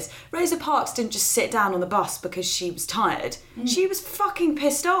obvious, Rosa Parks didn't just sit down on the bus because she was tired. She was fucking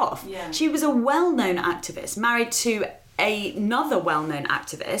pissed off. Yeah. She was a well-known activist, married to another well-known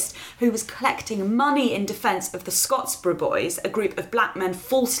activist who was collecting money in defence of the Scottsboro Boys, a group of black men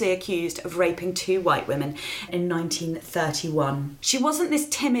falsely accused of raping 2 white women in 1931. She wasn't this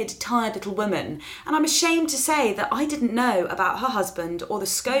timid, tired little woman, and I'm ashamed to say that I didn't know about her husband or the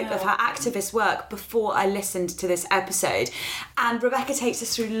scope of her activist work before I listened to this episode. And Rebecca takes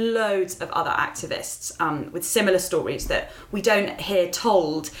us through loads of other activists with similar stories that we don't hear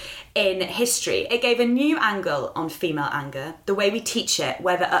told in history. It gave a new angle on female anger, the way we teach it,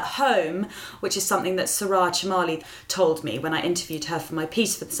 whether at home, which is something that Sarah Chamali told me when I interviewed her for my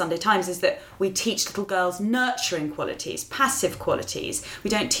piece for the Sunday Times, is that we teach little girls nurturing qualities, passive qualities. We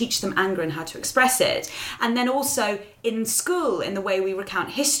don't teach them anger and how to express it. And then also in school, in the way we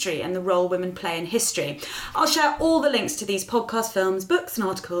recount history and the role women play in history. I'll share all the links to these podcasts, films, books and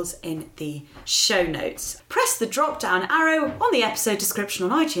articles in the show notes. Press the drop-down arrow on the episode description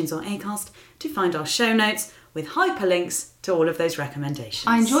on iTunes or Acast to find our show notes with hyperlinks to all of those recommendations.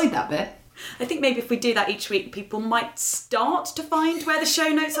 I enjoyed that bit. I think maybe if we do that each week, people might start to find where the show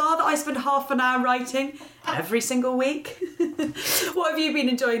notes are that I spend half an hour writing every single week. What have you been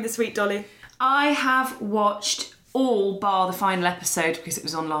enjoying this week, Dolly? I have watched all bar the final episode, because it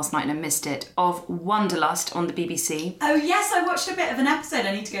was on last night and I missed it, of Wanderlust on the BBC. Oh yes, I watched a bit of an episode,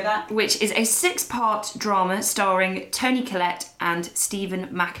 I need to go back. Which is a 6-part drama starring Toni Collette and Stephen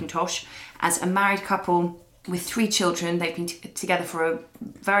McIntosh as a married couple with 3 children. They've been together for a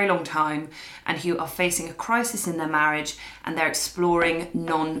very long time and who are facing a crisis in their marriage, and they're exploring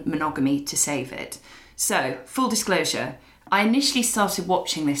non-monogamy to save it. So, full disclosure, I initially started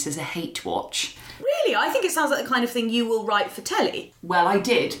watching this as a hate watch. Really? I think it sounds like the kind of thing you will write for telly. Well, I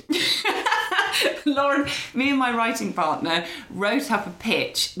did. Lauren, me and my writing partner wrote up a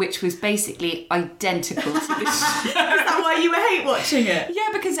pitch which was basically identical to this show. Is that why you were hate watching it? Yeah,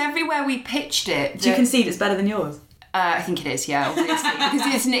 because everywhere we pitched it... Do you concede it's better than yours? I think it is, yeah, obviously,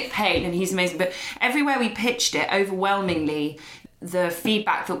 because it's Nick Payne and he's amazing. But everywhere we pitched it, overwhelmingly, the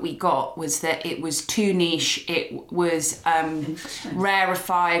feedback that we got was that it was too niche, it was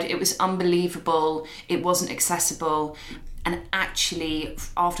rarefied, it was unbelievable, it wasn't accessible. And actually,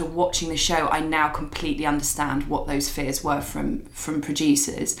 after watching the show, I now completely understand what those fears were from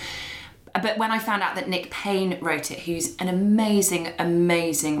producers. But when I found out that Nick Payne wrote it, who's an amazing,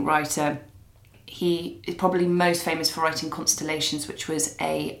 amazing writer, he is probably most famous for writing Constellations, which was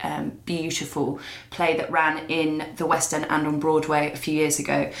a beautiful play that ran in the West End and on Broadway a few years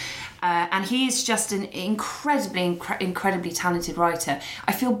ago. And he is just an incredibly talented writer.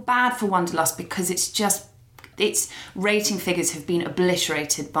 I feel bad for Wanderlust because its rating figures have been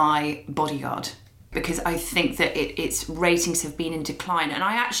obliterated by Bodyguard, because I think that its ratings have been in decline, and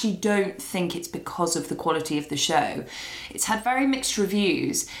I actually don't think it's because of the quality of the show. It's had very mixed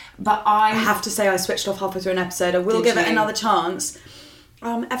reviews, but I have to say I switched off halfway through an episode. I will give it another chance.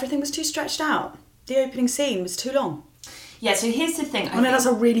 Everything was too stretched out. The opening scene was too long. Yeah, so here's the thing. I know that's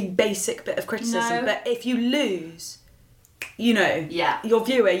a really basic bit of criticism, but if you lose, your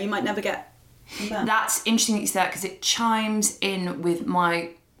viewer, you might never get that. That's interesting that you say that, because it chimes in with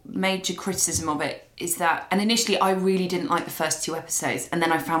my major criticism of it, is that, and initially I really didn't like the first 2 episodes, and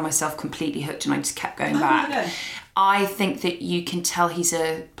then I found myself completely hooked and I just kept going back. I think that you can tell he's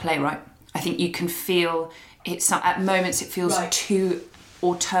a playwright. I think you can feel it's at moments it feels too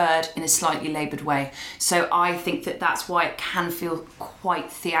auteur'd in a slightly laboured way. So I think that that's why it can feel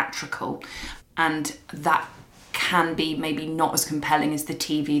quite theatrical, and that can be maybe not as compelling as the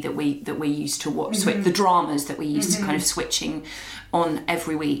TV that we're used to watch, the dramas that we're used to kind of switching on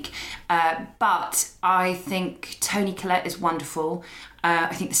every week. But I think Toni Collette is wonderful.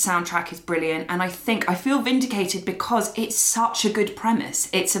 I think the soundtrack is brilliant, and I feel vindicated because it's such a good premise.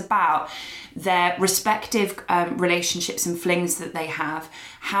 It's about their respective relationships and flings that they have,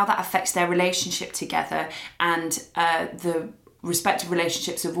 how that affects their relationship together, and the respective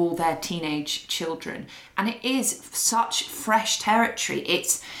relationships of all their teenage children. And it is such fresh territory.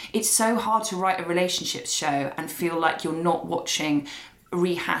 It's so hard to write a relationships show and feel like you're not watching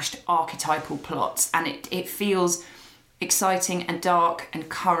rehashed archetypal plots, and it feels exciting and dark and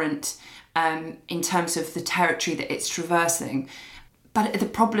current in terms of the territory that it's traversing. But the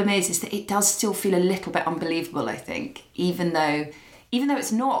problem is that it does still feel a little bit unbelievable, I think, even though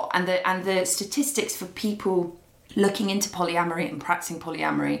it's not. And the statistics for people looking into polyamory and practicing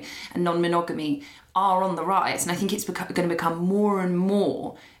polyamory and non-monogamy are on the rise, and I think it's going to become more and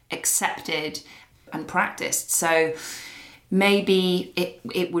more accepted and practiced. So maybe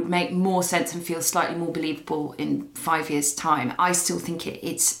it would make more sense and feel slightly more believable in 5 years' time. I still think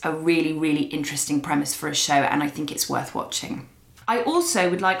it's a really, really interesting premise for a show, and I think it's worth watching. I also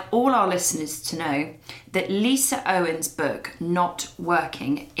would like all our listeners to know that Lisa Owen's book, Not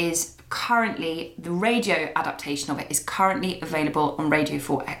Working, is currently, the radio adaptation of it is currently available on Radio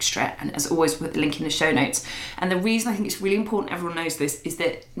 4 Extra, and as always with the link in the show notes. And the reason I think it's really important everyone knows this is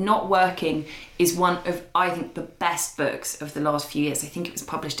that Not Working is one of, I think, the best books of the last few years. I think it was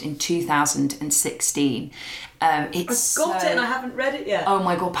published in 2016. I've got it and I haven't read it yet. Oh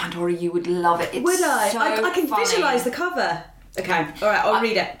my god, Pandora, you would love it. It's would I? So I can visualise the cover. Okay, all right, I'll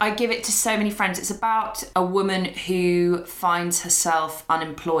read it. I give it to so many friends. It's about a woman who finds herself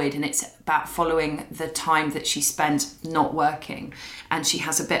unemployed, and it's about following the time that she spent not working, and she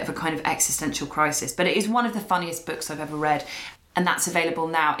has a bit of a kind of existential crisis. But it is one of the funniest books I've ever read, and that's available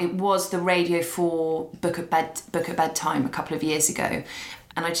now. It was the Radio 4 book at bedtime a couple of years ago,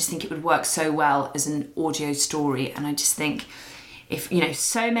 and I just think it would work so well as an audio story. And I just think, if,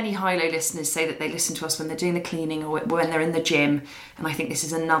 so many high-low listeners say that they listen to us when they're doing the cleaning or when they're in the gym, and I think this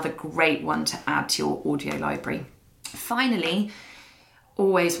is another great one to add to your audio library. Finally,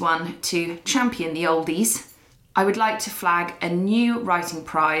 always one to champion the oldies, I would like to flag a new writing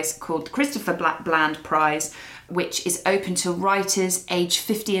prize called the Christopher Bland Prize, which is open to writers aged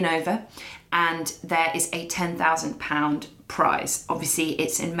 50 and over, and there is a £10,000 prize. Obviously,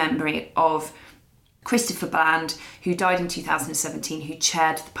 it's in memory of Christopher Bland, who died in 2017, who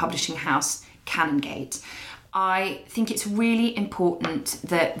chaired the publishing house Canongate. I think it's really important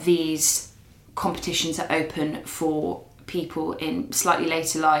that these competitions are open for people in slightly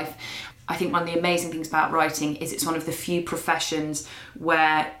later life. I think one of the amazing things about writing is it's one of the few professions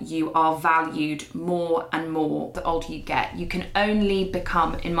where you are valued more and more the older you get. You can only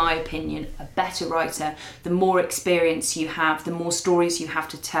become, in my opinion, a better writer the more experience you have, the more stories you have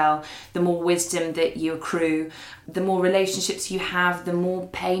to tell, the more wisdom that you accrue, the more relationships you have, the more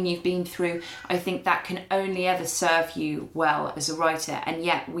pain you've been through. I think that can only ever serve you well as a writer. And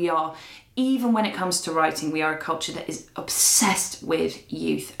yet we are, even when it comes to writing, we are a culture that is obsessed with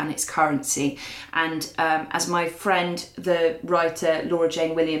youth and its currency. And as my friend, the writer Laura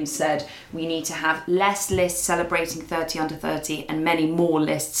Jane Williams said, we need to have less lists celebrating 30 under 30 and many more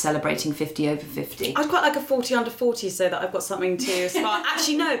lists celebrating 50 over 50. I'd quite like a 40 under 40 so that I've got something to aspire.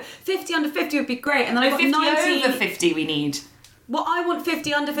 Actually, no, 50 under 50 would be great. And then I've got 50 90 over 50 we need. Well, I want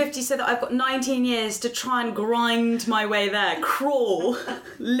 50 under 50 so that I've got 19 years to try and grind my way there, crawl,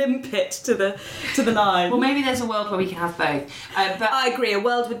 limp it to the line. Well, maybe there's a world where we can have both. But I agree, a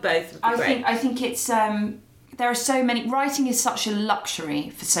world with both would be great. I think it's... there are so many... Writing is such a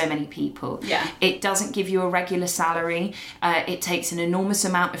luxury for so many people. Yeah. It doesn't give you a regular salary. It takes an enormous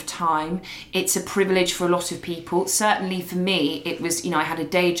amount of time. It's a privilege for a lot of people. Certainly for me, it was, I had a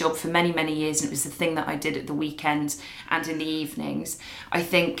day job for many, many years, and it was the thing that I did at the weekends and in the evenings. I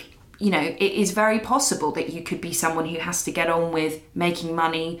think... it is very possible that you could be someone who has to get on with making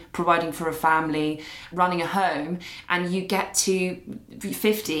money, providing for a family, running a home, and you get to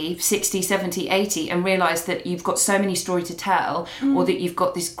 50, 60, 70, 80 and realise that you've got so many stories to tell, or that you've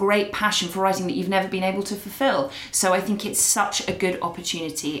got this great passion for writing that you've never been able to fulfil. So I think it's such a good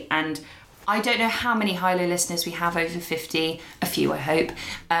opportunity, and I don't know how many Hilo listeners we have over 50, a few I hope,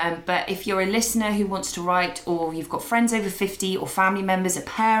 but if you're a listener who wants to write, or you've got friends over 50 or family members, a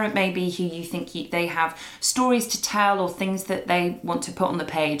parent maybe who you think they have stories to tell or things that they want to put on the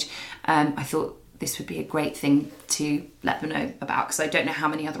page, I thought this would be a great thing to let them know about, because I don't know how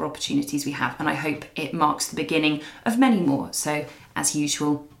many other opportunities we have, and I hope it marks the beginning of many more. So as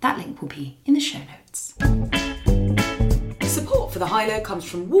usual, that link will be in the show notes. Support for the Hilo comes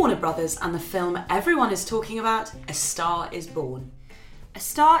from Warner Brothers and the film everyone is talking about, A Star is Born. A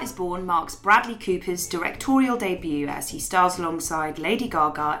Star is Born marks Bradley Cooper's directorial debut as he stars alongside Lady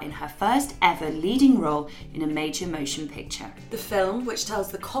Gaga in her first ever leading role in a major motion picture. The film, which tells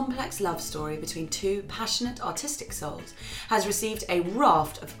the complex love story between two passionate artistic souls, has received a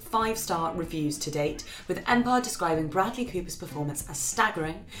raft of 5-star reviews to date, with Empire describing Bradley Cooper's performance as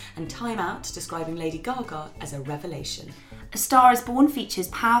staggering and Time Out describing Lady Gaga as a revelation. A Star is Born features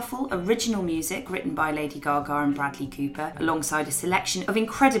powerful original music written by Lady Gaga and Bradley Cooper, alongside a selection of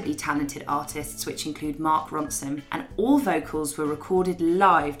incredibly talented artists, which include Mark Ronson, and all vocals were recorded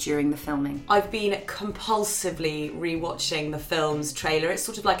live during the filming. I've been compulsively rewatching the film's trailer. It's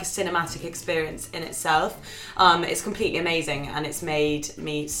sort of like a cinematic experience in itself. It's completely amazing, and it's made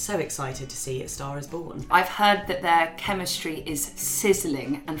me so excited to see A Star is Born. I've heard that their chemistry is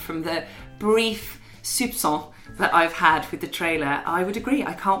sizzling, and from the brief soupçon that I've had with the trailer, I would agree.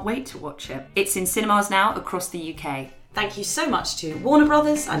 I can't wait to watch it. It's in cinemas now across the UK. Thank you so much to Warner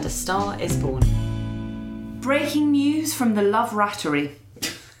Brothers and A Star is Born. Breaking news from the Love Rattery.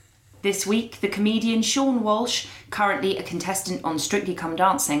 This week, the comedian Sean Walsh, currently a contestant on Strictly Come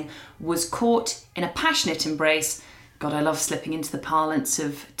Dancing, was caught in a passionate embrace. God, I love slipping into the parlance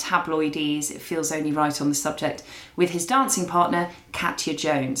of tabloidese, it feels only right on the subject, with his dancing partner, Katya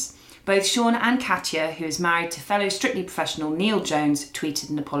Jones. Both Sean and Katya, who is married to fellow Strictly professional Neil Jones,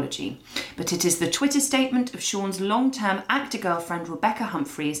 tweeted an apology. But it is the Twitter statement of Sean's long-term actor girlfriend Rebecca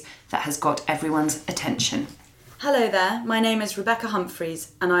Humphries that has got everyone's attention. Hello there, my name is Rebecca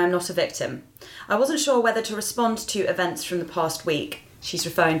Humphries and I am not a victim. I wasn't sure whether to respond to events from the past week. She's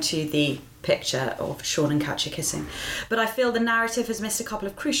referring to the picture of Sean and Katya kissing. But I feel the narrative has missed a couple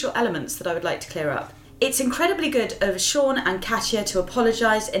of crucial elements that I would like to clear up. It's incredibly good of Sean and Katya to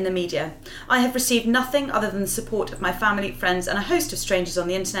apologise in the media. I have received nothing other than the support of my family, friends and a host of strangers on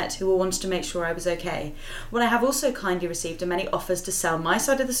the internet who all wanted to make sure I was okay. What I have also kindly received are many offers to sell my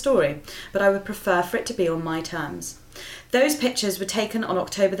side of the story, but I would prefer for it to be on my terms. Those pictures were taken on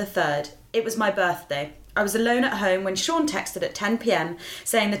October the 3rd. It was my birthday. I was alone at home when Sean texted at 10 p.m.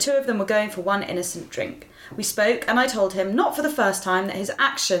 saying the two of them were going for one innocent drink. We spoke and I told him, not for the first time, that his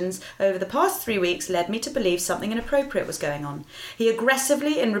actions over the past 3 weeks led me to believe something inappropriate was going on. He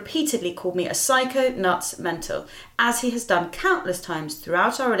aggressively and repeatedly called me a psycho, nuts, mental, as he has done countless times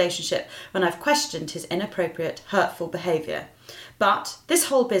throughout our relationship when I've questioned his inappropriate, hurtful behaviour. But this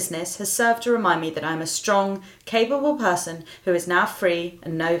whole business has served to remind me that I'm a strong, capable person who is now free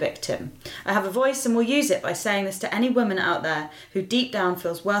and no victim. I have a voice and will use it by saying this to any woman out there who deep down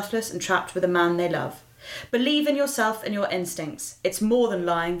feels worthless and trapped with a man they love. Believe in yourself and your instincts. It's more than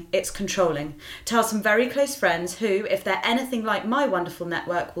lying, it's controlling. Tell some very close friends who, if they're anything like my wonderful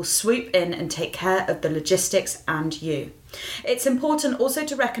network, will swoop in and take care of the logistics and you. It's important also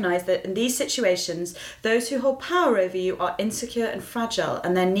to recognise that in these situations, those who hold power over you are insecure and fragile,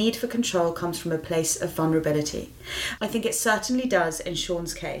 and their need for control comes from a place of vulnerability. I think it certainly does in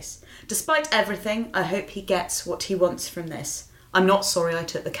Sean's case. Despite everything, I hope he gets what he wants from this. I'm not sorry I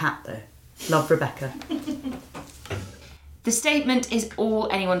took the cat though. Love, Rebecca. The statement is all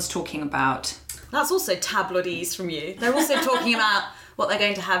anyone's talking about. That's also tabloidese from you. They're also talking about what they're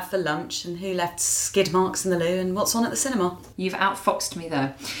going to have for lunch and who left skid marks in the loo and what's on at the cinema. You've outfoxed me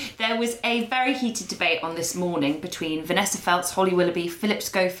there. There was a very heated debate on This Morning between Vanessa Feltz, Holly Willoughby, Philip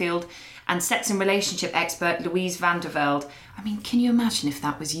Schofield and sex and relationship expert Louise van der Velde. I mean, can you imagine if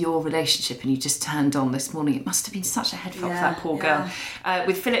that was your relationship and you just turned on this morning? It must have been such a head fuck for that poor girl.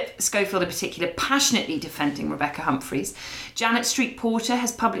 With Philip Schofield in particular passionately defending Rebecca Humphries. Janet Street Porter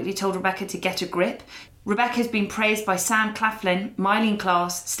has publicly told Rebecca to get a grip. Rebecca has been praised by Sam Claflin, Mylene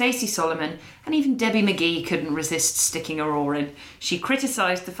Klass, Stacey Solomon, and even Debbie McGee couldn't resist sticking a roar in. She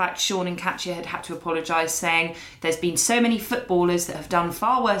criticised the fact Sean and Katya had to apologise, saying, "There's been so many footballers that have done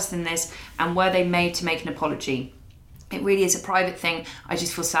far worse than this, and were they made to make an apology? It really is a private thing. I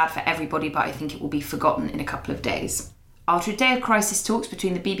just feel sad for everybody, but I think it will be forgotten in a couple of days." After a day of crisis talks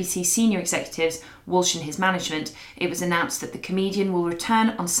between the BBC senior executives, Walsh and his management, it was announced that the comedian will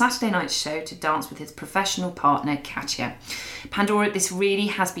return on Saturday night's show to dance with his professional partner, Katya. Pandora, this really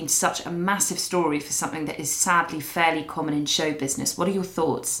has been such a massive story for something that is sadly fairly common in show business. What are your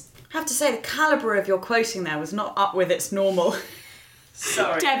thoughts? I have to say, the calibre of your quoting there was not up with its normal.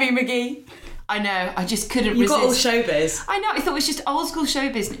 Sorry. Debbie McGee. I know, I just couldn't You resist. got all showbiz. I know, I thought it was just old school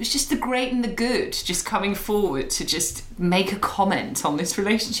showbiz, and it was just the great and the good just coming forward to just make a comment on this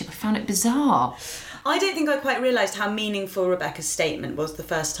relationship. I found it bizarre. I don't think I quite realised how meaningful Rebecca's statement was the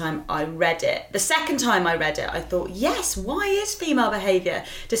first time I read it. The second time I read it, I thought, yes, why is female behaviour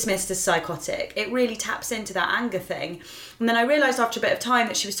dismissed as psychotic? It really taps into that anger thing. And then I realised after a bit of time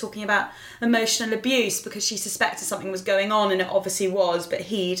that she was talking about emotional abuse because she suspected something was going on, and it obviously was, but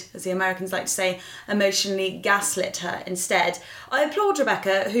he'd, as the Americans like to say, emotionally gaslit her instead. I applaud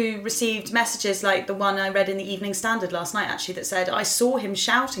Rebecca, who received messages like the one I read in the Evening Standard last night, actually, that said, "I saw him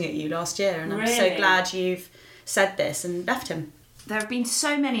shouting at you last year, and I'm so glad you've said this," and left him. There have been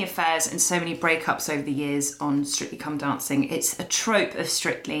so many affairs and so many breakups over the years on Strictly Come Dancing. It's a trope of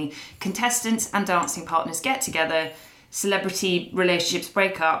Strictly. Contestants and dancing partners get together, celebrity relationships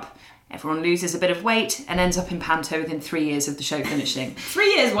break up, everyone loses a bit of weight and ends up in panto within 3 years of the show finishing.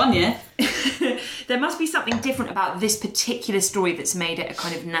 3 years, 1 year. There must be something different about this particular story that's made it a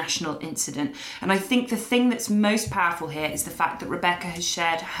kind of national incident. And I think the thing that's most powerful here is the fact that Rebecca has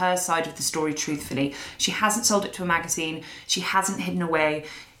shared her side of the story truthfully. She hasn't sold it to a magazine. She hasn't hidden away.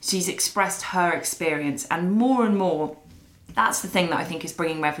 She's expressed her experience. And more, that's the thing that I think is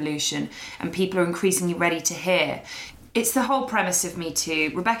bringing revolution and people are increasingly ready to hear. It's the whole premise of Me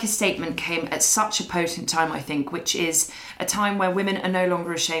Too. Rebecca's statement came at such a potent time, I think, which is a time where women are no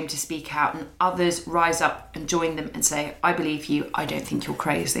longer ashamed to speak out and others rise up and join them and say, "I believe you, I don't think you're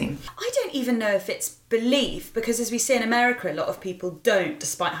crazy." I don't even know if it's belief, because as we see in America, a lot of people don't,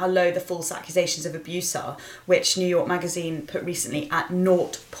 despite how low the false accusations of abuse are, which New York Magazine put recently at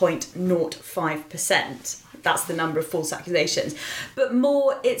 0.05%. That's the number of false accusations. But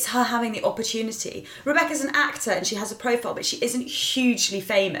more, it's her having the opportunity. Rebecca's an actor and she has a profile, but she isn't hugely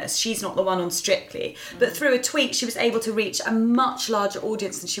famous. She's not the one on Strictly. But through a tweet, she was able to reach a much larger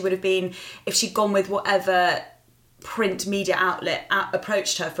audience than she would have been if she'd gone with whatever print media outlet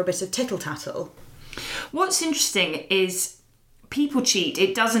approached her for a bit of tittle-tattle. What's interesting is people cheat.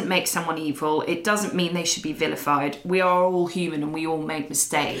 It doesn't make someone evil. It doesn't mean they should be vilified. We are all human and we all make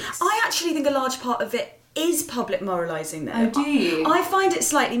mistakes. I actually think a large part of it is public moralising though. Oh, do you? I find it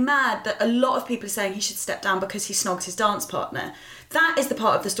slightly mad that a lot of people are saying he should step down because he snogged his dance partner. That is the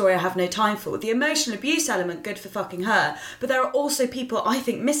part of the story I have no time for. The emotional abuse element, good for fucking her. But there are also people, I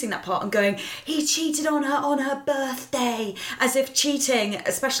think, missing that part and going, he cheated on her birthday. As if cheating,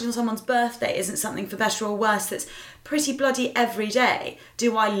 especially on someone's birthday, isn't something for better or worse that's pretty bloody every day.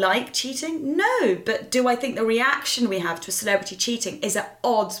 Do I like cheating? No. But do I think the reaction we have to a celebrity cheating is at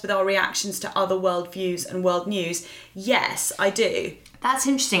odds with our reactions to other world views and world news? Yes, I do. That's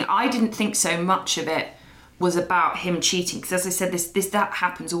interesting. I didn't think so much of it was about him cheating, because as I said, that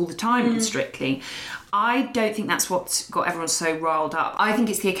happens all the time in Strictly. I don't think that's what's got everyone so riled up. I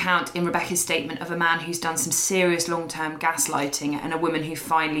think it's the account in Rebecca's statement of a man who's done some serious long-term gaslighting and a woman who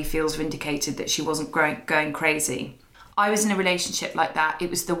finally feels vindicated that she wasn't going crazy. I was in a relationship like that.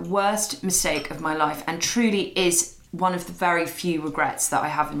 It was the worst mistake of my life and truly is one of the very few regrets that I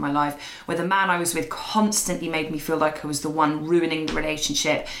have in my life, where the man I was with constantly made me feel like I was the one ruining the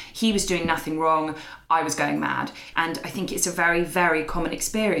relationship. He was doing nothing wrong. I was going mad. And I think it's a very, very common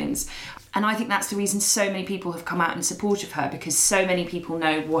experience. And I think that's the reason so many people have come out in support of her, because so many people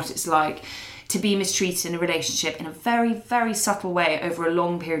know what it's like to be mistreated in a relationship in a very, very subtle way over a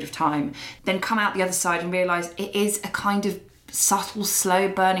long period of time, then come out the other side and realise it is a kind of subtle, slow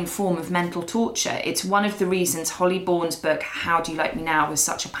burning form of mental torture. It's one of the reasons Holly Bourne's book How Do You Like Me Now was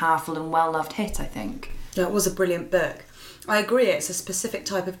such a powerful and well-loved hit, I think. Yeah, it was a brilliant book. I agree, it's a specific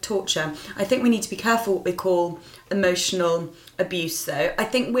type of torture. I think we need to be careful what we call emotional abuse, though. I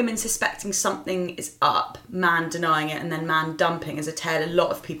think women suspecting something is up, man denying it, and then man dumping is a tale a lot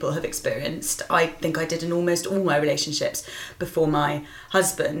of people have experienced. I think I did in almost all my relationships before my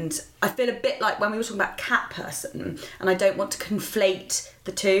husband. I feel a bit like when we were talking about cat person, and I don't want to conflate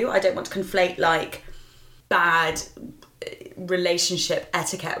the two. I don't want to conflate like bad relationship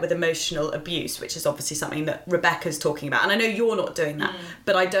etiquette with emotional abuse, which is obviously something that Rebecca's talking about, and I know you're not doing that,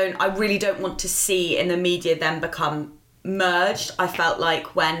 but I really don't want to see in the media them become merged. I felt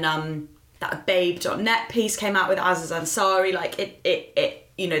like when that babe.net piece came out with Aziz Ansari, like it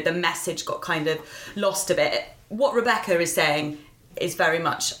you know, the message got kind of lost a bit. What Rebecca is saying is very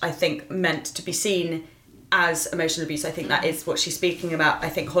much, I think, meant to be seen as emotional abuse. I think that is what she's speaking about. I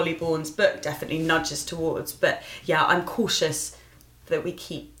think Holly Bourne's book definitely nudges towards, but yeah, I'm cautious that we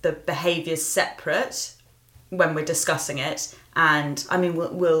keep the behaviours separate when we're discussing it, and I mean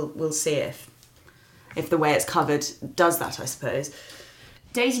we'll see if the way it's covered does that, I suppose.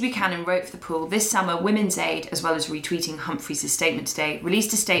 Daisy Buchanan wrote for The Pool, this summer Women's Aid, as well as retweeting Humphreys' statement today,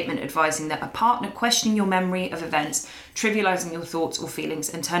 released a statement advising that a partner questioning your memory of events, trivialising your thoughts or feelings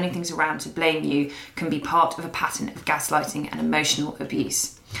and turning things around to blame you can be part of a pattern of gaslighting and emotional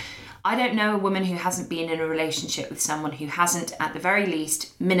abuse. I don't know a woman who hasn't been in a relationship with someone who hasn't, at the very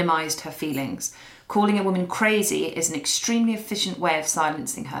least, minimised her feelings. Calling a woman crazy is an extremely efficient way of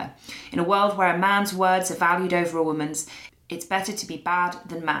silencing her. In a world where a man's words are valued over a woman's, it's better to be bad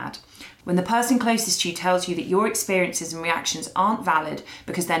than mad. When the person closest to you tells you that your experiences and reactions aren't valid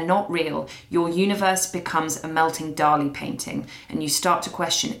because they're not real, your universe becomes a melting Dali painting and you start to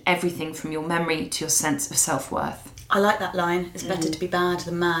question everything from your memory to your sense of self-worth. I like that line, it's better to be bad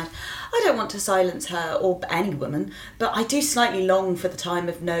than mad. I don't want to silence her or any woman, but I do slightly long for the time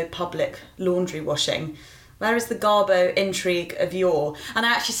of no public laundry washing. Where is the Garbo intrigue of yore? And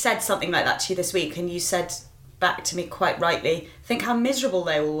I actually said something like that to you this week, and you said back to me quite rightly, think how miserable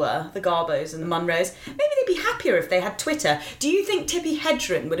they all were, the Garbos and the Munros. Maybe they'd be happier if they had Twitter. Do you think Tippi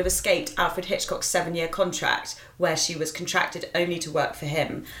Hedren would have escaped Alfred Hitchcock's 7-year contract where she was contracted only to work for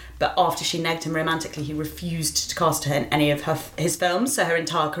him, but after she negged him romantically, he refused to cast her in any of his films, so her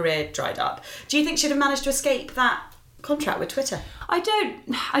entire career dried up? Do you think she'd have managed to escape that contract with Twitter? I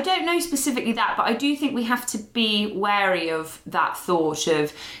don't know specifically that, but I do think we have to be wary of that thought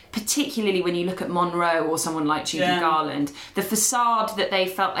of, particularly when you look at Monroe or someone like Judy Garland, the facade that they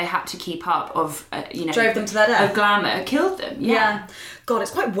felt they had to keep up of, drove them to their death. Of glamour, killed them. Yeah. God,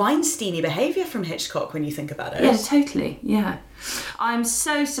 it's quite Weinstein-y behaviour from Hitchcock when you think about it. Yeah, totally. Yeah. I'm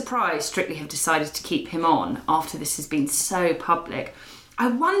so surprised Strictly have decided to keep him on after this has been so public. I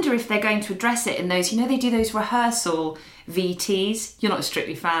wonder if they're going to address it in those, they do those rehearsal VTs. You're not a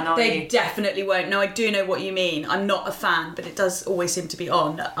Strictly fan, are you? They definitely won't. No, I do know what you mean. I'm not a fan, but it does always seem to be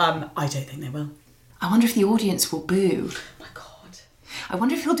on. I don't think they will. I wonder if the audience will boo. Oh my God. I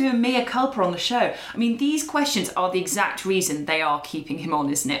wonder if he'll do a mea culpa on the show. I mean, these questions are the exact reason they are keeping him on,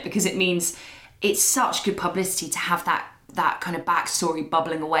 isn't it? Because it means it's such good publicity to have that kind of backstory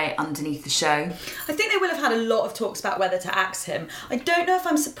bubbling away underneath the show. I think they will have had a lot of talks about whether to axe him. I don't know if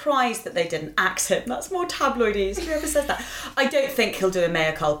I'm surprised that they didn't axe him. That's more tabloidy. Whoever says that. I don't think he'll do a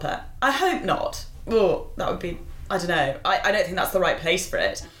mea culpa. I hope not. Oh, that would be, I don't know. I don't think that's the right place for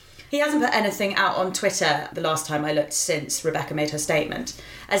it. He hasn't put anything out on Twitter the last time I looked since Rebecca made her statement.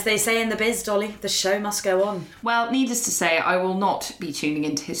 As they say in the biz, Dolly, the show must go on. Well, needless to say, I will not be tuning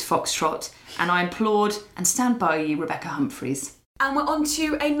into his foxtrot, and I applaud and stand by you, Rebecca Humphreys. And we're on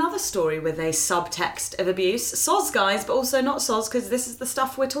to another story with a subtext of abuse. Soz, guys, but also not soz, because this is the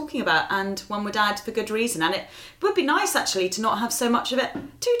stuff we're talking about, and one would add for good reason. And it would be nice, actually, to not have so much of it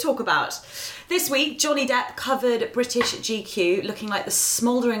to talk about. This week, Johnny Depp covered British GQ, looking like the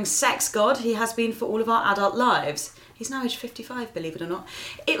smouldering sex god he has been for all of our adult lives. He's now aged 55, believe it or not.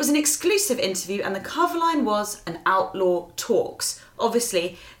 It was an exclusive interview, and the cover line was "An Outlaw Talks."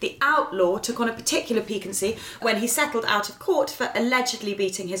 Obviously, the outlaw took on a particular piquancy when he settled out of court for allegedly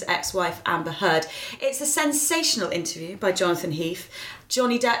beating his ex-wife Amber Heard. It's a sensational interview by Jonathan Heath.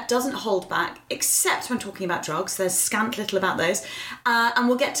 Johnny Depp doesn't hold back, except when talking about drugs. There's scant little about those. And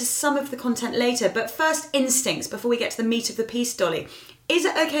we'll get to some of the content later. But first, instincts, before we get to the meat of the piece, Dolly. Is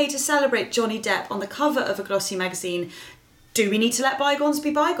it okay to celebrate Johnny Depp on the cover of a glossy magazine? Do we need to let bygones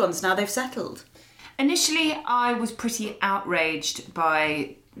be bygones now they've settled? Initially, I was pretty outraged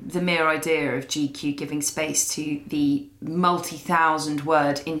by the mere idea of GQ giving space to the multi-thousand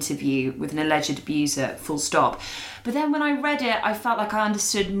word interview with an alleged abuser, full stop. But then when I read it, I felt like I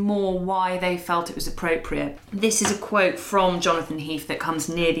understood more why they felt it was appropriate. This is a quote from Jonathan Heath that comes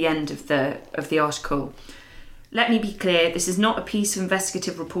near the end of the article. Let me be clear, this is not a piece of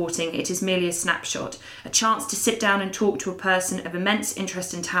investigative reporting, it is merely a snapshot, a chance to sit down and talk to a person of immense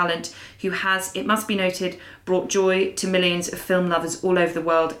interest and talent who has, it must be noted, brought joy to millions of film lovers all over the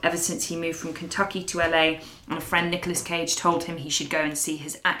world ever since he moved from Kentucky to LA and a friend Nicolas Cage told him he should go and see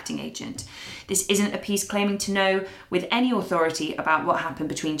his acting agent. This isn't a piece claiming to know with any authority about what happened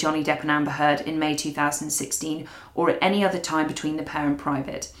between Johnny Depp and Amber Heard in May 2016 or at any other time between the pair in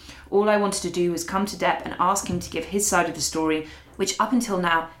private. All I wanted to do was come to Depp and ask him to give his side of the story, which up until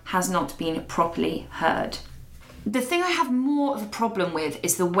now has not been properly heard. The thing I have more of a problem with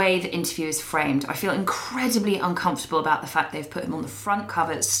is the way the interview is framed. I feel incredibly uncomfortable about the fact they've put him on the front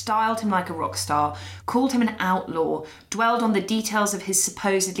cover, styled him like a rock star, called him an outlaw, dwelled on the details of his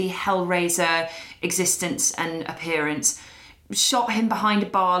supposedly Hellraiser existence and appearance, shot him behind a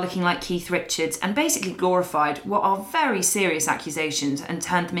bar looking like Keith Richards, and basically glorified what are very serious accusations and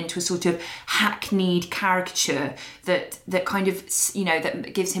turned them into a sort of hackneyed caricature that kind of, you know,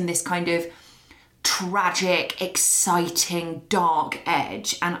 that gives him this kind of tragic, exciting, dark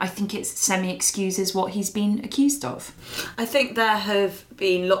edge. And I think it semi-excuses what he's been accused of. I think there have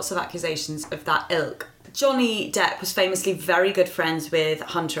been lots of accusations of that ilk. Johnny Depp was famously very good friends with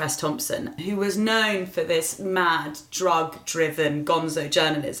Hunter S. Thompson, who was known for this mad, drug-driven gonzo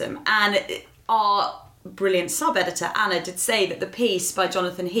journalism. And our brilliant sub-editor, Anna, did say that the piece by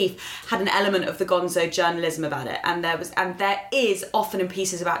Jonathan Heath had an element of the gonzo journalism about it. And there is often in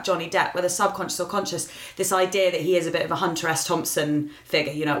pieces about Johnny Depp, whether subconscious or conscious, this idea that he is a bit of a Hunter S. Thompson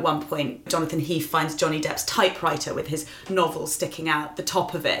figure. You know, at one point, Jonathan Heath finds Johnny Depp's typewriter with his novel sticking out the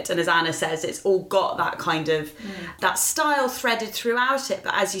top of it. And as Anna says, it's all got that kind of, that style threaded throughout it.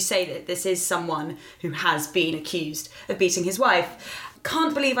 But as you say, that this is someone who has been accused of beating his wife.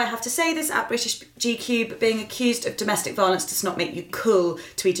 Can't believe I have to say this at British GQ, but being accused of domestic violence does not make you cool,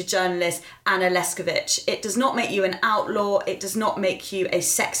 tweeted journalist Anna Leskovich. It does not make you an outlaw. It does not make you a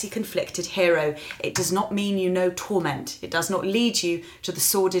sexy, conflicted hero. It does not mean you know torment. It does not lead you to the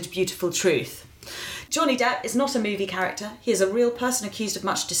sordid, beautiful truth. Johnny Depp is not a movie character. He is a real person accused of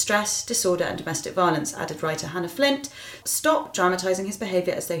much distress, disorder and domestic violence, added writer Hannah Flint. Stop dramatising his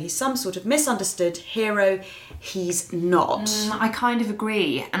behaviour as though he's some sort of misunderstood hero. He's not. I kind of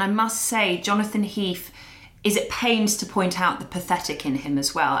agree. And I must say, Jonathan Heath is at pains to point out the pathetic in him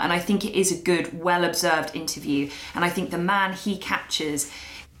as well. And I think it is a good, well-observed interview. And I think the man he captures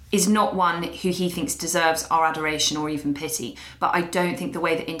is not one who he thinks deserves our adoration or even pity. But I don't think the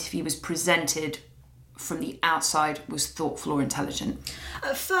way the interview was presented from the outside was thoughtful or intelligent.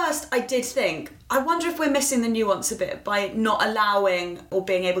 At first, I did think, I wonder if we're missing the nuance a bit by not allowing or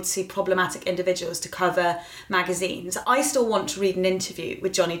being able to see problematic individuals to cover magazines. I still want to read an interview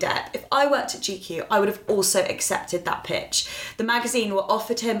with Johnny Depp. If I worked at GQ, I would have also accepted that pitch. The magazine were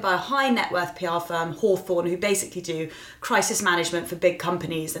offered him by a high net worth PR firm, Hawthorne, who basically do crisis management for big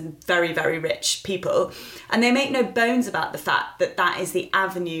companies and very, very rich people. And they make no bones about the fact that that is the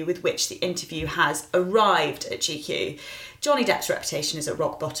avenue with which the interview has arrived at GQ. Johnny Depp's reputation is at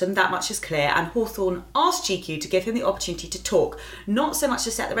rock bottom, that much is clear, and Hawthorne asked GQ to give him the opportunity to talk, not so much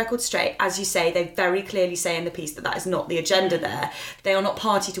to set the record straight. As you say, they very clearly say in the piece that that is not the agenda there. They are not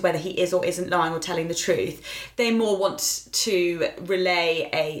party to whether he is or isn't lying or telling the truth. They more want to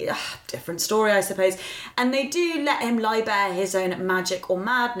relay a different story, I suppose, and they do let him lie bare his own magic or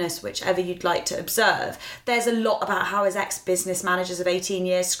madness, whichever you'd like to observe. There's a lot about how his ex-business managers of 18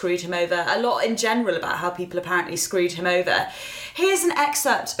 years screwed him over, a lot in general about how people apparently screwed him over. Here's an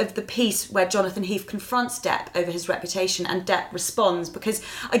excerpt of the piece where Jonathan Heath confronts Depp over his reputation and Depp responds, because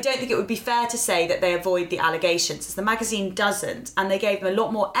I don't think it would be fair to say that they avoid the allegations, as the magazine doesn't, and they gave them a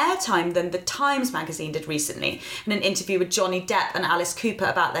lot more airtime than the Times magazine did recently in an interview with Johnny Depp and Alice Cooper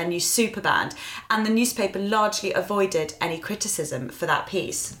about their new superband, and the newspaper largely avoided any criticism for that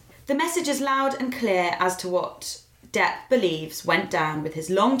piece. The message is loud and clear as to what Depp believes went down with his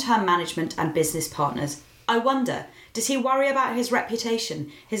long-term management and business partners. I wonder, does he worry about his reputation,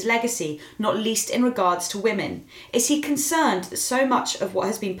 his legacy, not least in regards to women? Is he concerned that so much of what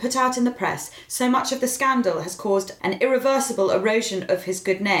has been put out in the press, so much of the scandal has caused an irreversible erosion of his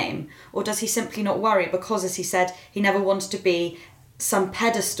good name? Or does he simply not worry because, as he said, he never wanted to be some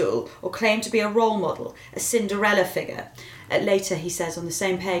pedestal or claim to be a role model, a Cinderella figure? Later he says on the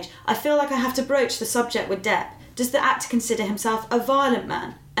same page, I feel like I have to broach the subject with Depp. Does the actor consider himself a violent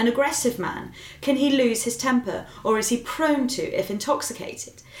man? An aggressive man? Can he lose his temper, or is he prone to if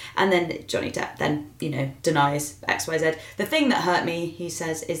intoxicated? And then Johnny Depp then, denies XYZ. The thing that hurt me, he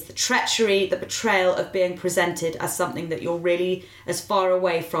says, is the treachery, the betrayal of being presented as something that you're really as far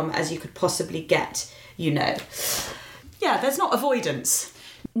away from as you could possibly get, Yeah, there's not avoidance.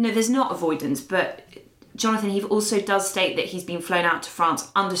 No, there's not avoidance, but Jonathan Heath also does state that he's been flown out to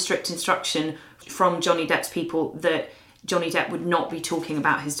France under strict instruction from Johnny Depp's people that Johnny Depp would not be talking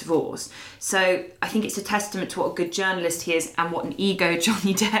about his divorce. So I think it's a testament to what a good journalist he is and what an ego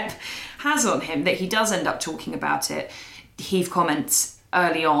Johnny Depp has on him that he does end up talking about it. Heath comments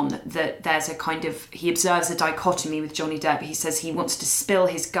early on that there's a kind of, he observes a dichotomy with Johnny Depp. He says he wants to spill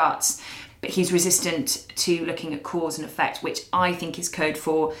his guts, but he's resistant to looking at cause and effect, which I think is code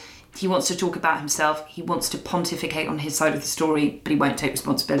for he wants to talk about himself, he wants to pontificate on his side of the story, but he won't take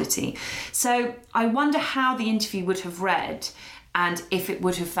responsibility. So I wonder how the interview would have read and if it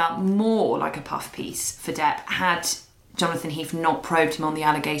would have felt more like a puff piece for Depp had Jonathan Heath not probed him on the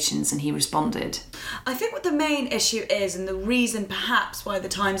allegations and he responded. I think what the main issue is, and the reason perhaps why the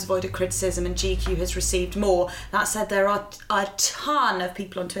Times avoided criticism and GQ has received more, that said there are a ton of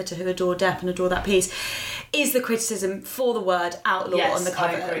people on Twitter who adore Depp and adore that piece, is the criticism for the word outlaw on the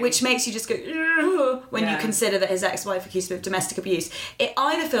cover, which makes you just go ugh, when you consider that his ex-wife accused him of domestic abuse. It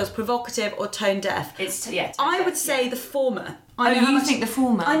either feels provocative or tone deaf. I would say the former. The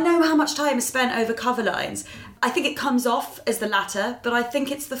former? I know how much time is spent over cover lines. I think it comes off as the latter, but I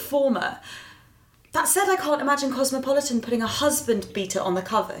think it's the former. That said, I can't imagine Cosmopolitan putting a husband beater on the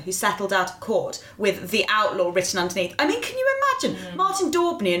cover who settled out of court with the outlaw written underneath. I mean, can you imagine? Martin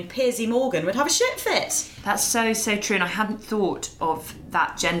Daubney and Piers Morgan would have a shit fit. That's so true, and I hadn't thought of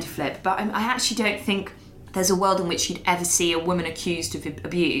that gender flip, but I actually don't think there's a world in which you'd ever see a woman accused of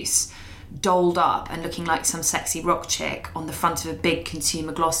abuse dolled up and looking like some sexy rock chick on the front of a big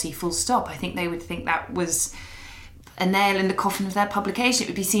consumer glossy full stop. I think they would think that was a nail in the coffin of their publication. It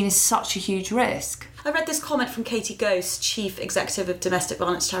would be seen as such a huge risk. I read this comment from Katie Ghost, Chief Executive of domestic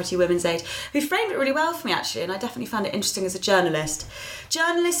violence charity Women's Aid, who framed it really well for me actually, and I definitely found it interesting as a journalist.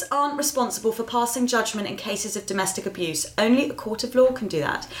 Journalists aren't responsible for passing judgment in cases of domestic abuse. Only a court of law can do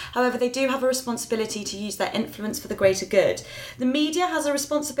that. However, they do have a responsibility to use their influence for the greater good. The media has a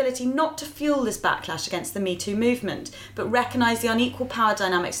responsibility not to fuel this backlash against the Me Too movement, but recognise the unequal power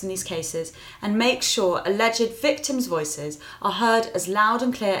dynamics in these cases and make sure alleged victims' voices are heard as loud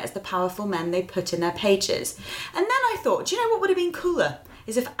and clear as the powerful men they put in their pages. And then I thought, do you know what would have been cooler?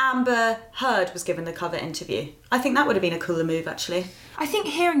 Is if Amber Heard was given the cover interview. I think that would have been a cooler move, actually. I think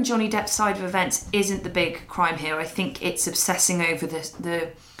hearing Johnny Depp's side of events isn't the big crime here. I think it's obsessing over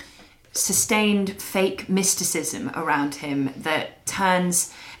the sustained fake mysticism around him that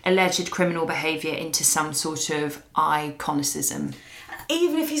turns alleged criminal behaviour into some sort of iconicism.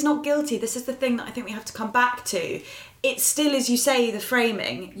 Even if he's not guilty, this is the thing that I think we have to come back to. It's still, as you say, the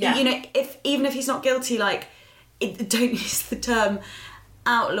framing. Yeah. You know, even if he's not guilty, don't use the term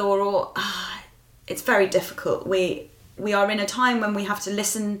outlaw or... it's very difficult. We are in a time when we have to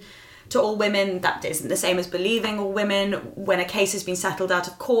listen to all women. That isn't the same as believing all women. When a case has been settled out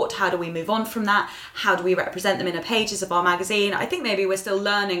of court, how do we move on from that? How do we represent them in the pages of our magazine? I think maybe we're still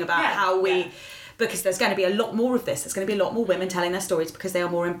learning about how we... Because there's going to be a lot more of this. There's going to be a lot more women telling their stories because they are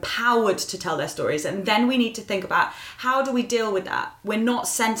more empowered to tell their stories. And then we need to think about how do we deal with that? We're not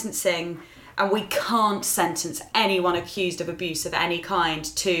sentencing, and we can't sentence anyone accused of abuse of any kind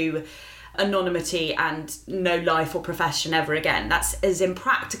to anonymity and no life or profession ever again. That's as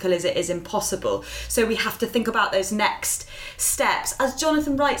impractical as it is impossible. So we have to think about those next steps. As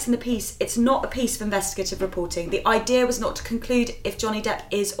Jonathan writes in the piece, it's not a piece of investigative reporting. The idea was not to conclude if Johnny Depp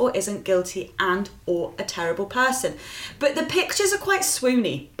is or isn't guilty and or a terrible person. But the pictures are quite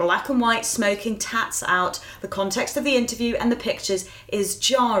swoony. Black and white, smoking, tats out. The context of the interview and the pictures is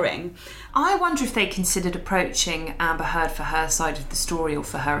jarring. I wonder if they considered approaching Amber Heard for her side of the story or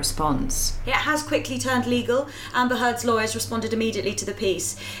for her response. It has quickly turned legal. Amber Heard's lawyers responded immediately to the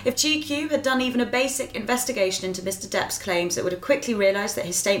piece. If GQ had done even a basic investigation into Mr. Depp's claims, it would have quickly realised that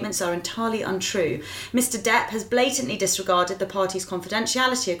his statements are entirely untrue. Mr. Depp has blatantly disregarded the parties'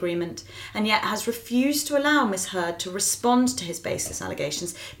 confidentiality agreement and yet has refused to allow Miss Heard to respond to his baseless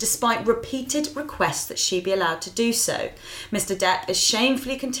allegations despite repeated requests that she be allowed to do so. Mr. Depp is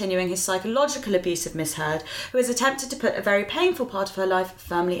shamefully continuing his psychological abuse of Miss Heard, who has attempted to put a very painful part of her life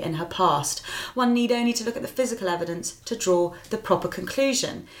firmly in her past. One need only to look at the physical evidence to draw the proper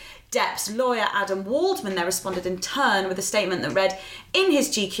conclusion. Depp's lawyer, Adam Waldman, there responded in turn with a statement that read, in his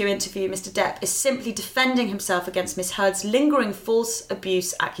GQ interview, Mr. Depp is simply defending himself against Miss Heard's lingering false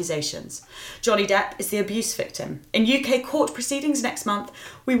abuse accusations. Johnny Depp is the abuse victim. In UK court proceedings next month,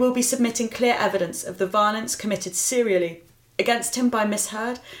 we will be submitting clear evidence of the violence committed serially against him by Miss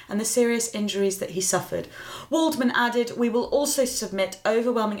Heard and the serious injuries that he suffered. Waldman added, we will also submit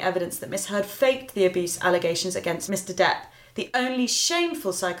overwhelming evidence that Miss Heard faked the abuse allegations against Mr. Depp The only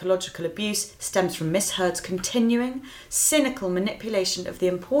shameful psychological abuse stems from Miss Heard's continuing, cynical manipulation of the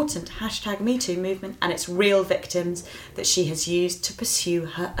important #MeToo movement and its real victims that she has used to pursue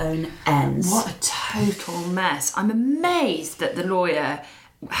her own ends. What a total mess. I'm amazed that the lawyer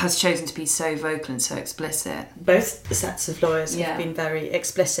has chosen to be so vocal and so explicit. Both the sets of lawyers have been very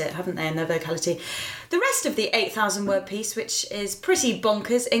explicit, haven't they, in their vocality. The rest of the 8,000 word piece, which is pretty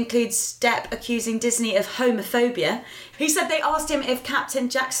bonkers, includes Depp accusing Disney of homophobia. He said they asked him if Captain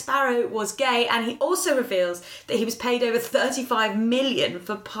Jack Sparrow was gay, and he also reveals that he was paid over $35 million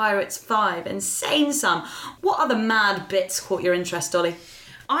for Pirates 5. Insane sum. What other mad bits caught your interest, Dolly?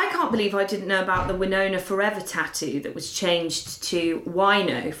 I can't believe I didn't know about the Winona Forever tattoo that was changed to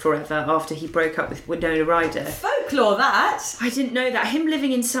Wino Forever after he broke up with Winona Ryder. Folklore, that! I didn't know that. Him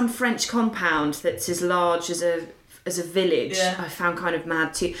living in some French compound that's as large as a village, I found kind of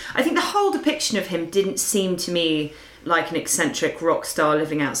mad too. I think the whole depiction of him didn't seem to me like an eccentric rock star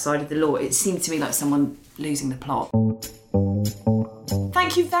living outside of the law. It seemed to me like someone losing the plot.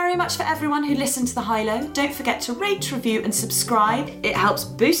 Thank you very much for everyone who listened to The High Low. Don't forget to rate, review and subscribe. It helps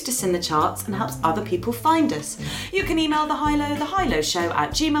boost us in the charts and helps other people find us. You can email The High Low show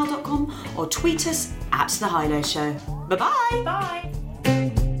at gmail.com or tweet us at The High Low Show. Bye-bye. Bye.